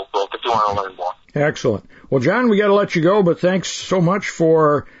surrounding oak wilt if you want to learn more. Excellent. Well, John, we got to let you go, but thanks so much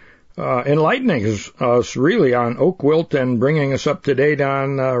for enlightening us really on oak wilt and bringing us up to date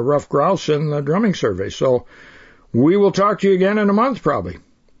on rough grouse and the drumming survey. So we will talk to you again in a month, probably.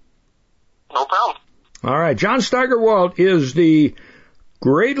 No problem. All right. John Steigerwald is the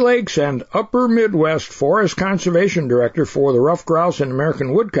Great Lakes and Upper Midwest Forest Conservation Director for the Rough Grouse and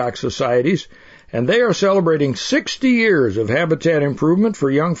American Woodcock Societies, and they are celebrating 60 years of habitat improvement for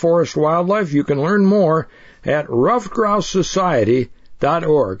young forest wildlife. You can learn more at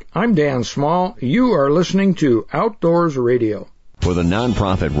roughgrousesociety.org. I'm Dan Small. You are listening to Outdoors Radio. For the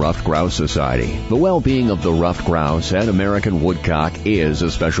nonprofit Ruffed Grouse Society, the well-being of the ruffed grouse and American woodcock is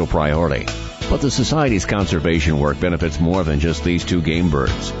a special priority. But the Society's conservation work benefits more than just these two game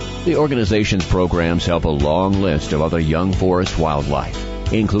birds. The organization's programs help a long list of other young forest wildlife,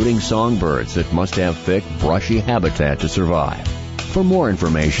 including songbirds that must have thick, brushy habitat to survive. For more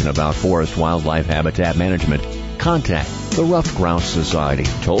information about forest wildlife habitat management, contact the Ruffed Grouse Society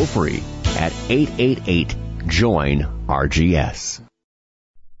toll-free at 888-JOIN-RGS.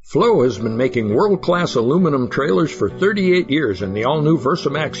 Flow has been making world-class aluminum trailers for 38 years, and the all-new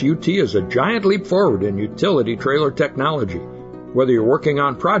Versamax UT is a giant leap forward in utility trailer technology. Whether you're working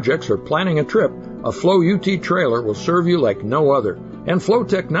on projects or planning a trip, a Flow UT trailer will serve you like no other. And Flow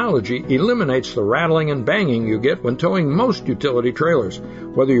technology eliminates the rattling and banging you get when towing most utility trailers.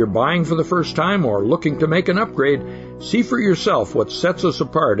 Whether you're buying for the first time or looking to make an upgrade, see for yourself what sets us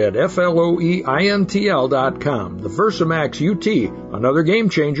apart at FLOEINTL.com. The Versamax UT, another game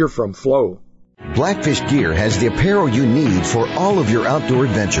changer from Flow. Blackfish Gear has the apparel you need for all of your outdoor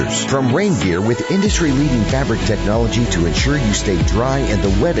adventures. From rain gear with industry-leading fabric technology to ensure you stay dry in the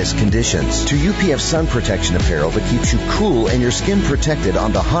wettest conditions, to UPF sun protection apparel that keeps you cool and your skin protected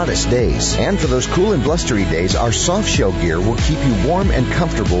on the hottest days. And for those cool and blustery days, our soft shell gear will keep you warm and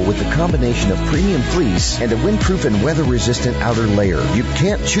comfortable with the combination of premium fleece and a windproof and weather-resistant outer layer. You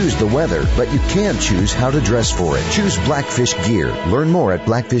can't choose the weather, but you can choose how to dress for it. Choose Blackfish Gear. Learn more at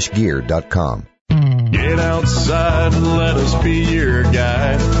blackfishgear.com. Get outside and let us be your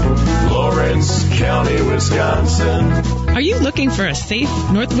guide. Lawrence County, Wisconsin. Are you looking for a safe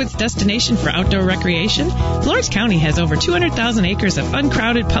Northwoods destination for outdoor recreation? Lawrence County has over 200,000 acres of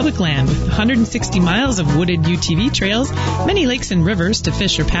uncrowded public land with 160 miles of wooded UTV trails, many lakes and rivers to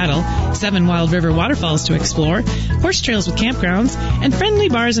fish or paddle, 7 wild river waterfalls to explore, horse trails with campgrounds, and friendly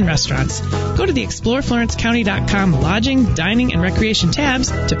bars and restaurants. Go to the ExploreFlorenceCounty.com lodging, dining, and recreation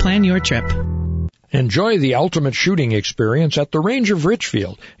tabs to plan your trip. Enjoy the ultimate shooting experience at the Range of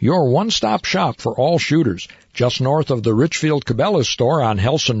Richfield, your one-stop shop for all shooters. Just north of the Richfield Cabela's store on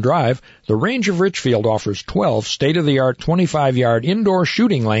Helson Drive, the Range of Richfield offers 12 state-of-the-art 25-yard indoor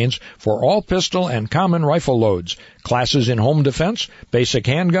shooting lanes for all pistol and common rifle loads, classes in home defense, basic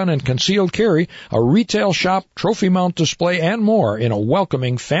handgun and concealed carry, a retail shop, trophy mount display, and more in a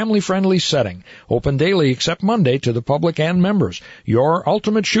welcoming, family-friendly setting. Open daily except Monday to the public and members. Your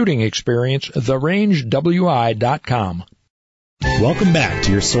ultimate shooting experience, therangewi.com. Welcome back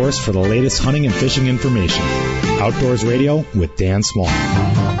to your source for the latest hunting and fishing information. Outdoors Radio with Dan Small.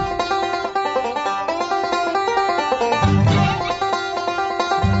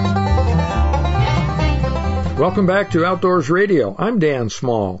 Welcome back to Outdoors Radio. I'm Dan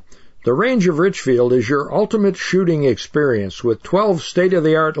Small. The Range of Richfield is your ultimate shooting experience with 12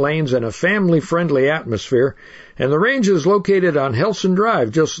 state-of-the-art lanes and a family-friendly atmosphere. And the range is located on Helson Drive,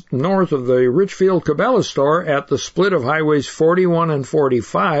 just north of the Richfield Cabela store at the split of highways 41 and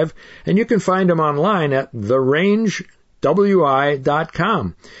 45. And you can find them online at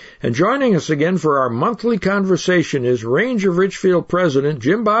therangewi.com. And joining us again for our monthly conversation is Range of Richfield President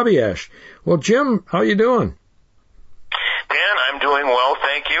Jim Babiesh. Well, Jim, how you doing? Dan, I'm doing well,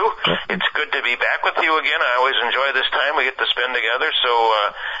 thank you. It's good to be back with you again. I always enjoy this time we get to spend together, so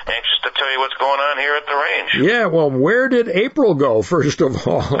anxious to tell you what's going on here at the range. Yeah, well, where did April go, first of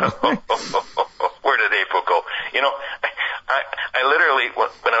all? Where did April go? You know, I literally, when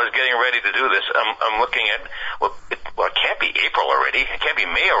I was getting ready to do this, I'm looking at, it can't be April already. It can't be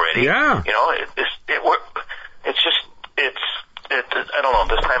May already. Yeah. You know, it's just, I don't know,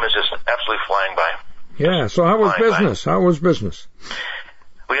 this time is just absolutely flying by. Yeah, so how was business? How was business?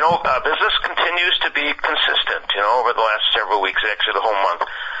 Well, you know, business continues to be consistent, you know, over the last several weeks, actually the whole month.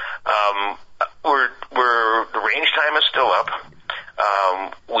 The range time is still up.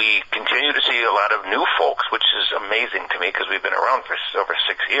 We continue to see a lot of new folks, which is amazing to me because we've been around for over 6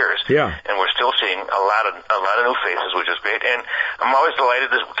 years. Yeah. And we're still seeing a lot of new faces, which is great. And I'm always delighted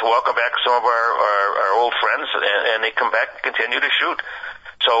to welcome back some of our old friends, and they come back and continue to shoot.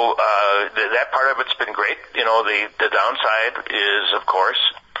 So that part of it's been great. You know, the downside is, of course,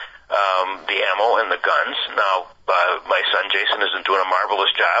 the ammo and the guns. Now, my son Jason is doing a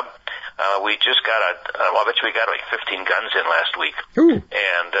marvelous job. We just got I'll bet you we got like 15 guns in last week. Ooh.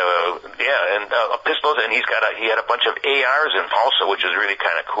 And pistols, and he had a bunch of ARs in also, which is really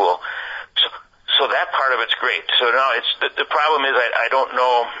kind of cool. So that part of it's great. So now the problem is I don't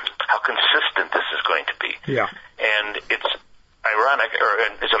know how consistent this is going to be. Yeah. And it's ironic,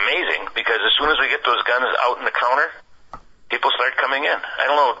 or it's amazing, because as soon as we get those guns out in the counter, people start coming in. I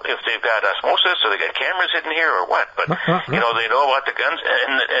don't know if they've got osmosis or they got cameras hidden here or what, but you know, they know about the guns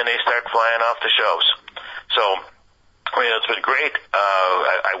and they start flying off the shelves. So, I mean, it's been great.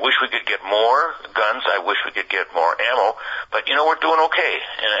 I wish we could get more guns. I wish we could get more ammo, but you know, we're doing okay,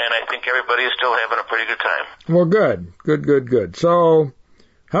 and I think everybody is still having a pretty good time. Well, good. So,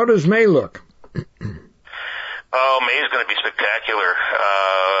 how does May look? Oh, May is going to be spectacular.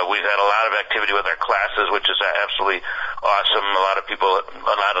 We've had a lot of activity with our classes, which is absolutely awesome. A lot of people,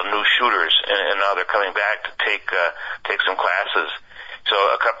 a lot of new shooters, and now they're coming back to take some classes. So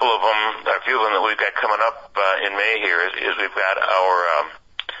a few of them that we've got coming up in May here is we've got our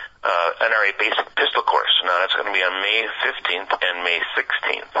NRA basic pistol course. Now that's going to be on May 15th and May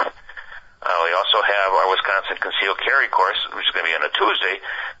 16th. We also have our Wisconsin concealed carry course, which is going to be on a Tuesday,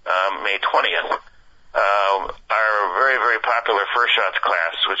 May 20th. Our very, very popular first shots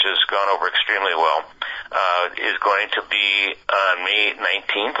class, which has gone over extremely well, is going to be on May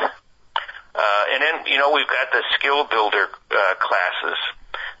 19th. And then, you know, we've got the skill builder classes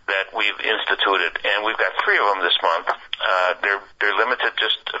that we've instituted, and we've got 3 of them this month. They're limited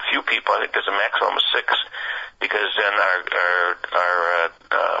just a few people. I think there's a maximum of 6, because then our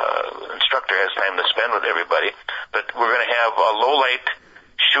instructor has time to spend with everybody. But we're going to have a low light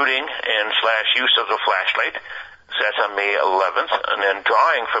shooting and / use of the flashlight. So that's on May 11th. And then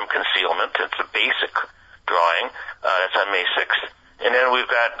drawing from concealment. It's a basic drawing. That's on May 6th. And then we've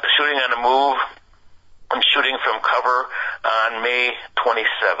got shooting on the move and shooting from cover on May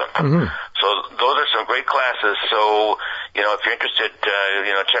 27th. Mm-hmm. So those are some great classes. So, you know, if you're interested,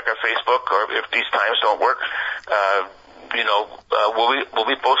 check our Facebook, or if these times don't work, we'll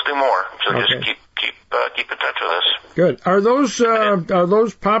be posting more. So okay. Just keep in touch with us. Good. Are those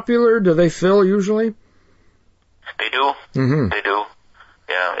popular? Do they fill usually? They do. Mm-hmm. They do.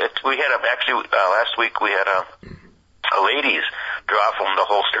 Yeah. We had last week we had a ladies draw from the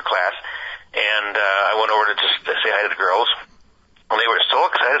holster class, and I went over to just say hi to the girls, and they were so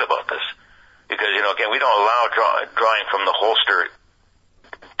excited about this because, you know, again, we don't allow drawing from the holster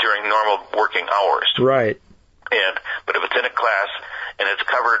during normal working hours. Right. But if it's in a class and it's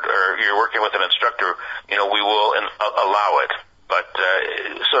covered, or you're working with an instructor, we will allow it. But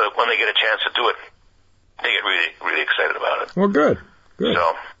so that when they get a chance to do it, they get really, really excited about it. Well, good.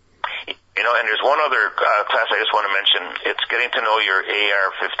 So, and there's one other class I just want to mention. It's getting to know your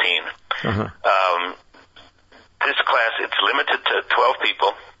AR-15. This class, it's limited to 12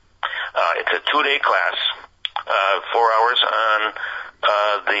 people. It's a 2-day class, 4 hours on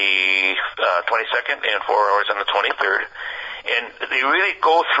the 22nd and 4 hours on the 23rd. And they really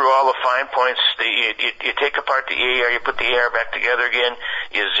go through all the fine points. You take apart the AR, you put the AR back together again,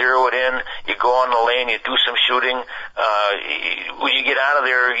 you zero it in, you go on the lane, you do some shooting. When you get out of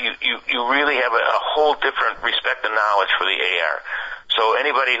there, you really have a whole different respect and knowledge for the AR. So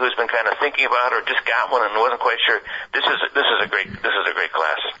anybody who's been kind of thinking about it or just got one and wasn't quite sure, this is a great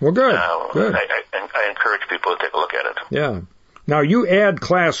class. Well, good. Good. I encourage people to take a look at it. Yeah. Now you add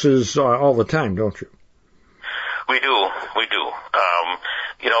classes all the time, don't you? We do.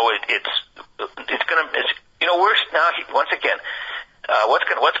 We're now once again. What's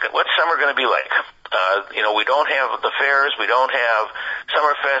summer going to be like? We don't have the fairs. We don't have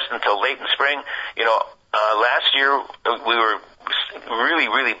Summerfest until late in spring. Last year we were really,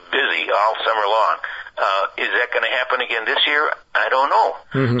 really busy all summer long. Is that going to happen again this year? I don't know.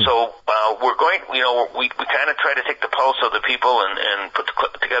 So we're going. We kind of try to take the pulse of the people and put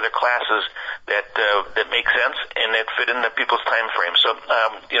together classes that make sense and that fit in the people's time frame. So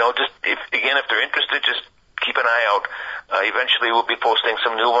just if they're interested, just keep an eye out. Eventually we'll be posting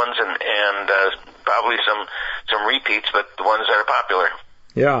some new ones and probably some repeats, but the ones that are popular.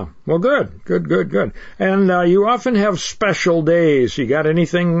 Yeah. Well, good. And you often have special days. You got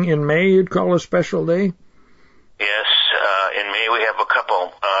anything in May you'd call a special day? Yes. In May we have a couple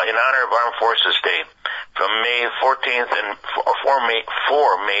in honor of Armed Forces Day from May 14th and for May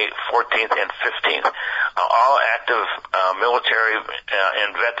 14th and 15th. All active military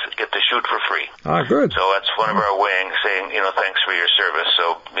and vets get to shoot for free. Ah, good. So that's one of our ways saying, thanks for your service.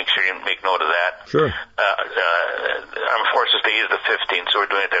 So make sure you make note of that. Sure. Armed Forces Day is the 15th, so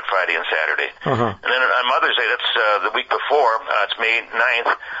we're doing it that Friday and Saturday. And then on Mother's Day, that's the week before, it's May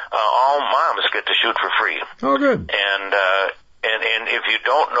 9th, all moms get to shoot for free. Oh, good. And if you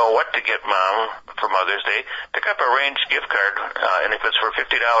don't know what to get Mom for Mother's Day, pick up a Range gift card, and if it's for $50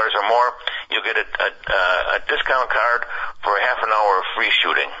 or more, you'll get a discount card for a half an hour of free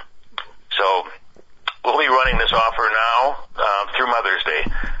shooting. So we'll be running this offer now through Mother's Day.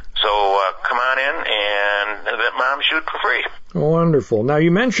 So come on in and let Mom shoot for free. Wonderful. Now, you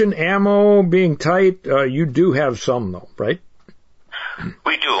mentioned ammo being tight. You do have some, though, right?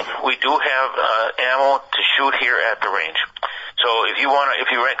 We do. We do have ammo to shoot here at the range. So if you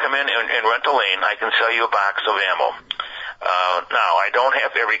come in and rent a lane, I can sell you a box of ammo. Now, I don't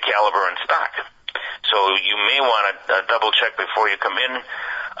have every caliber in stock. So you may want to double check before you come in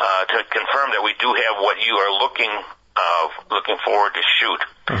to confirm that we do have what you are looking forward to shoot.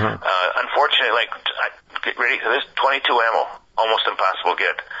 Unfortunately, get ready. There's 22 ammo, almost impossible to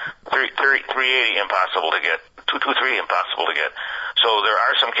get. 380 impossible to get. 223 impossible to get. So there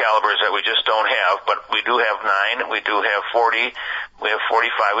are some calibers that we just don't have, but we do have 9, we do have 40, we have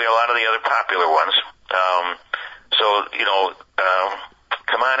 45, we have a lot of the other popular ones.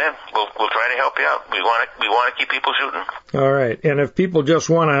 Come on in. We'll try to help you out. We want to keep people shooting. All right. And if people just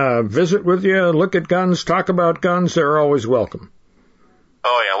want to visit with you, look at guns, talk about guns, they're always welcome.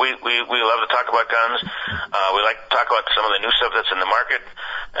 Oh yeah, we love to talk about guns. We like to talk about some of the new stuff that's in the market.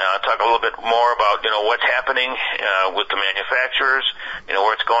 Talk a little bit more about what's happening with the manufacturers,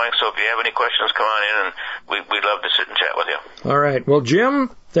 where it's going. So if you have any questions, come on in, and we'd love to sit and chat with you. All right. Well,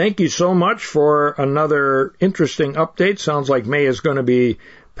 Jim, thank you so much for another interesting update. Sounds like May is going to be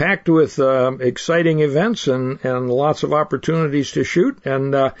packed with exciting events and lots of opportunities to shoot.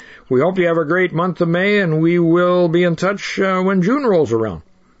 And we hope you have a great month of May, and we will be in touch when June rolls around.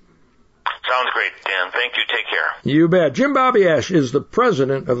 Sounds great, Dan. Thank you. Take care. You bet. Jim Bobbiash is the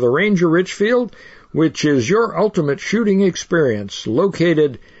president of the Range of Richfield, which is your ultimate shooting experience,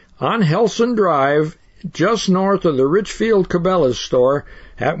 located on Helson Drive, just north of the Richfield Cabela's store.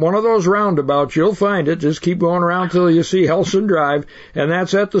 At one of those roundabouts, you'll find it. Just keep going around till you see Helson Drive, and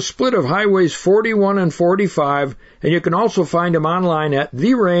that's at the split of highways 41 and 45, and you can also find them online at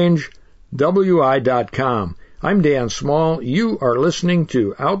therangewi.com. I'm Dan Small. You are listening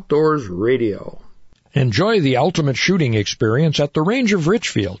to Outdoors Radio. Enjoy the ultimate shooting experience at the Range of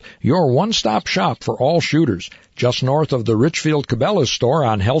Richfield, your one-stop shop for all shooters. Just north of the Richfield Cabela's store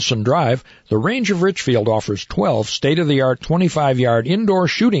on Helson Drive, the Range of Richfield offers 12 state-of-the-art 25-yard indoor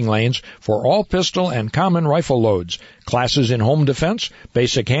shooting lanes for all pistol and common rifle loads, classes in home defense,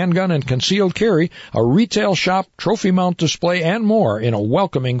 basic handgun and concealed carry, a retail shop, trophy mount display, and more in a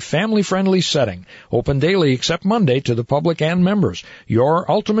welcoming, family-friendly setting. Open daily except Monday to the public and members.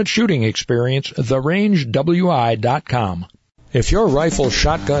 Your ultimate shooting experience, therangewi.com. If your rifle,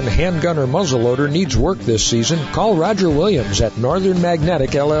 shotgun, handgun, or muzzleloader needs work this season, call Roger Williams at Northern Magnetic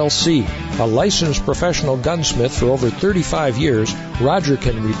LLC. A licensed professional gunsmith for over 35 years, Roger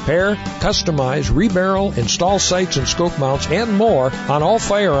can repair, customize, rebarrel, install sights and scope mounts, and more on all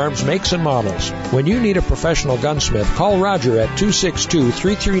firearms makes and models. When you need a professional gunsmith, call Roger at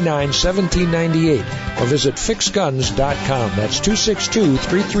 262-339-1798 or visit fixguns.com. That's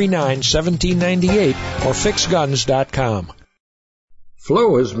 262-339-1798 or fixguns.com.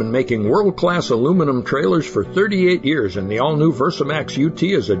 Flow has been making world-class aluminum trailers for 38 years, and the all-new Versamax UT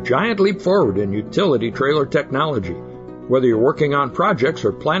is a giant leap forward in utility trailer technology. Whether you're working on projects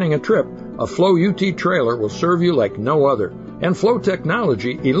or planning a trip, a Flow UT trailer will serve you like no other. And Flow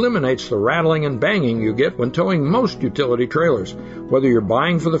technology eliminates the rattling and banging you get when towing most utility trailers. Whether you're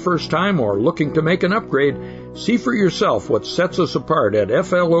buying for the first time or looking to make an upgrade, see for yourself what sets us apart at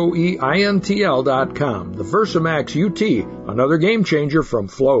FLOEINTL.com. The Versamax UT, another game changer from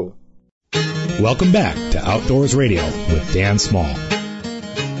Flow. Welcome back to Outdoors Radio with Dan Small.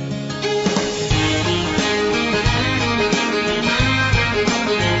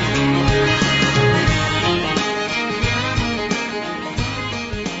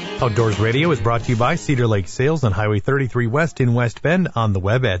 Outdoors Radio is brought to you by Cedar Lake Sales on Highway 33 West in West Bend, on the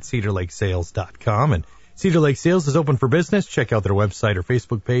web at cedarlakesales.com. And Cedar Lake Sales is open for business. Check out their website or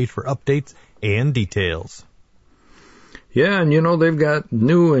Facebook page for updates and details. Yeah, and you know, they've got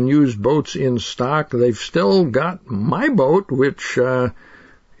new and used boats in stock. They've still got my boat, which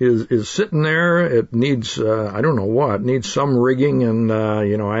is sitting there. It needs, I don't know what, needs some rigging. And,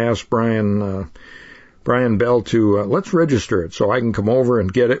 I asked Brian Bell to, let's register it so I can come over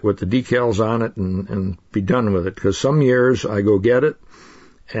and get it with the decals on it and be done with it. Because some years I go get it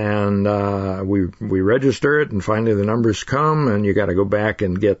and we register it, and finally the numbers come and you got to go back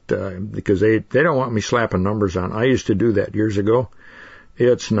and get, because they don't want me slapping numbers on. I used to do that years ago.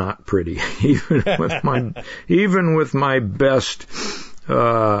 It's not pretty. even with my best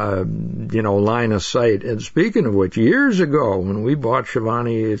line of sight. And speaking of which, years ago when we bought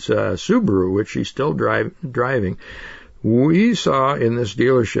Shivani's Subaru, which she's still driving, we saw in this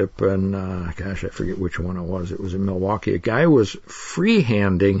dealership, and I forget which one it was. It was in Milwaukee. A guy was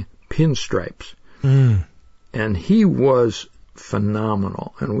freehanding pinstripes, and he was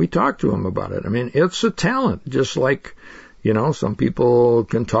phenomenal. And we talked to him about it. I mean, it's a talent, just like, some people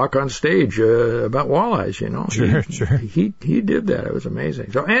can talk on stage about walleyes, Sure. He did that. It was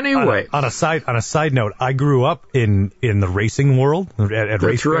amazing. So anyway. On a side note, I grew up in the racing world at That's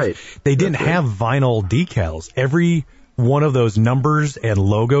race right. They didn't have vinyl decals. Every one of those numbers and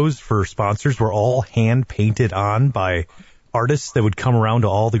logos for sponsors were all hand painted on by artists that would come around to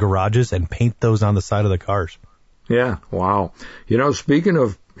all the garages and paint those on the side of the cars. Yeah. Wow. Speaking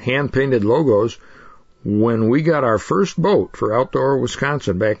of hand painted logos, when we got our first boat for Outdoor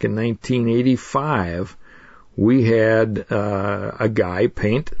Wisconsin back in 1985, we had a guy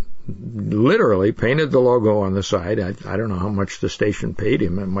literally painted the logo on the side. I don't know how much the station paid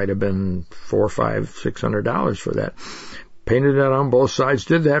him. It might have been $400, $500, $600 for that. Painted it on both sides,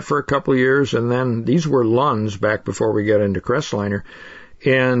 did that for a couple of years, and then these were Lunds back before we got into Crestliner.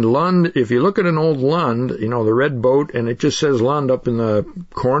 And Lund, if you look at an old Lund, the red boat, and it just says Lund up in the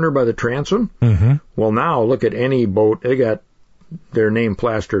corner by the transom. Mm-hmm. Well, now look at any boat, they got their name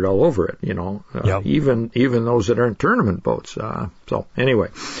plastered all over it, Yep. even those that aren't tournament boats. So anyway,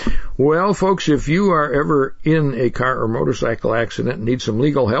 well, folks, if you are ever in a car or motorcycle accident and need some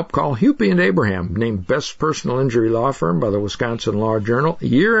legal help, call Hupy and Abraham, named Best Personal Injury Law Firm by the Wisconsin Law Journal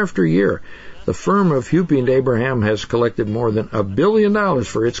year after year. The firm of Hupy and Abraham has collected more than $1 billion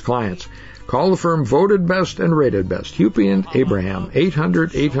for its clients. Call the firm voted best and rated best. Hupy and Abraham,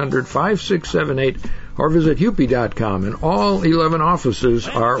 800-800-5678, or visit Hupy.com. And all 11 offices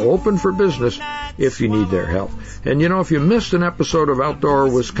are open for business if you need their help. And if you missed an episode of Outdoor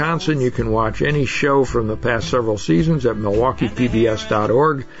Wisconsin, you can watch any show from the past several seasons at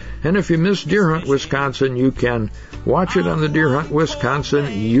MilwaukeePBS.org. And if you missed Deer Hunt Wisconsin, you can watch it on the Deer Hunt Wisconsin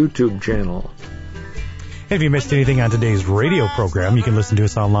YouTube channel. If you missed anything on today's radio program, you can listen to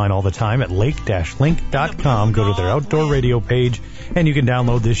us online all the time at lake-link.com. Go to their outdoor radio page, and you can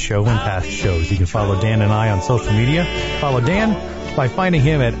download this show and past shows. You can follow Dan and I on social media. Follow Dan by finding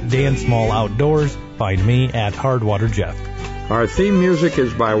him at Dan Small Outdoors. Find me at Hardwater Jeff. Our theme music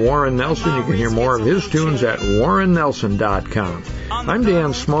is by Warren Nelson. You can hear more of his tunes at warrennelson.com. I'm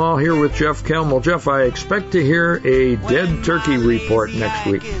Dan Small here with Jeff Kelmel. Jeff, I expect to hear a dead turkey report next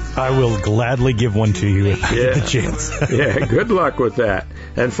week. I will gladly give one to you if I get the chance. Yeah, good luck with that.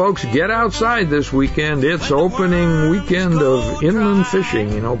 And folks, get outside this weekend. It's opening weekend of inland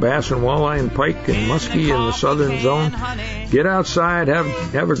fishing. You know, bass and walleye and pike and muskie in the southern zone. Get outside,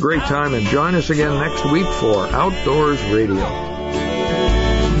 have a great time, and join us again next week for Outdoors Radio.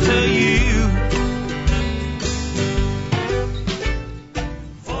 To you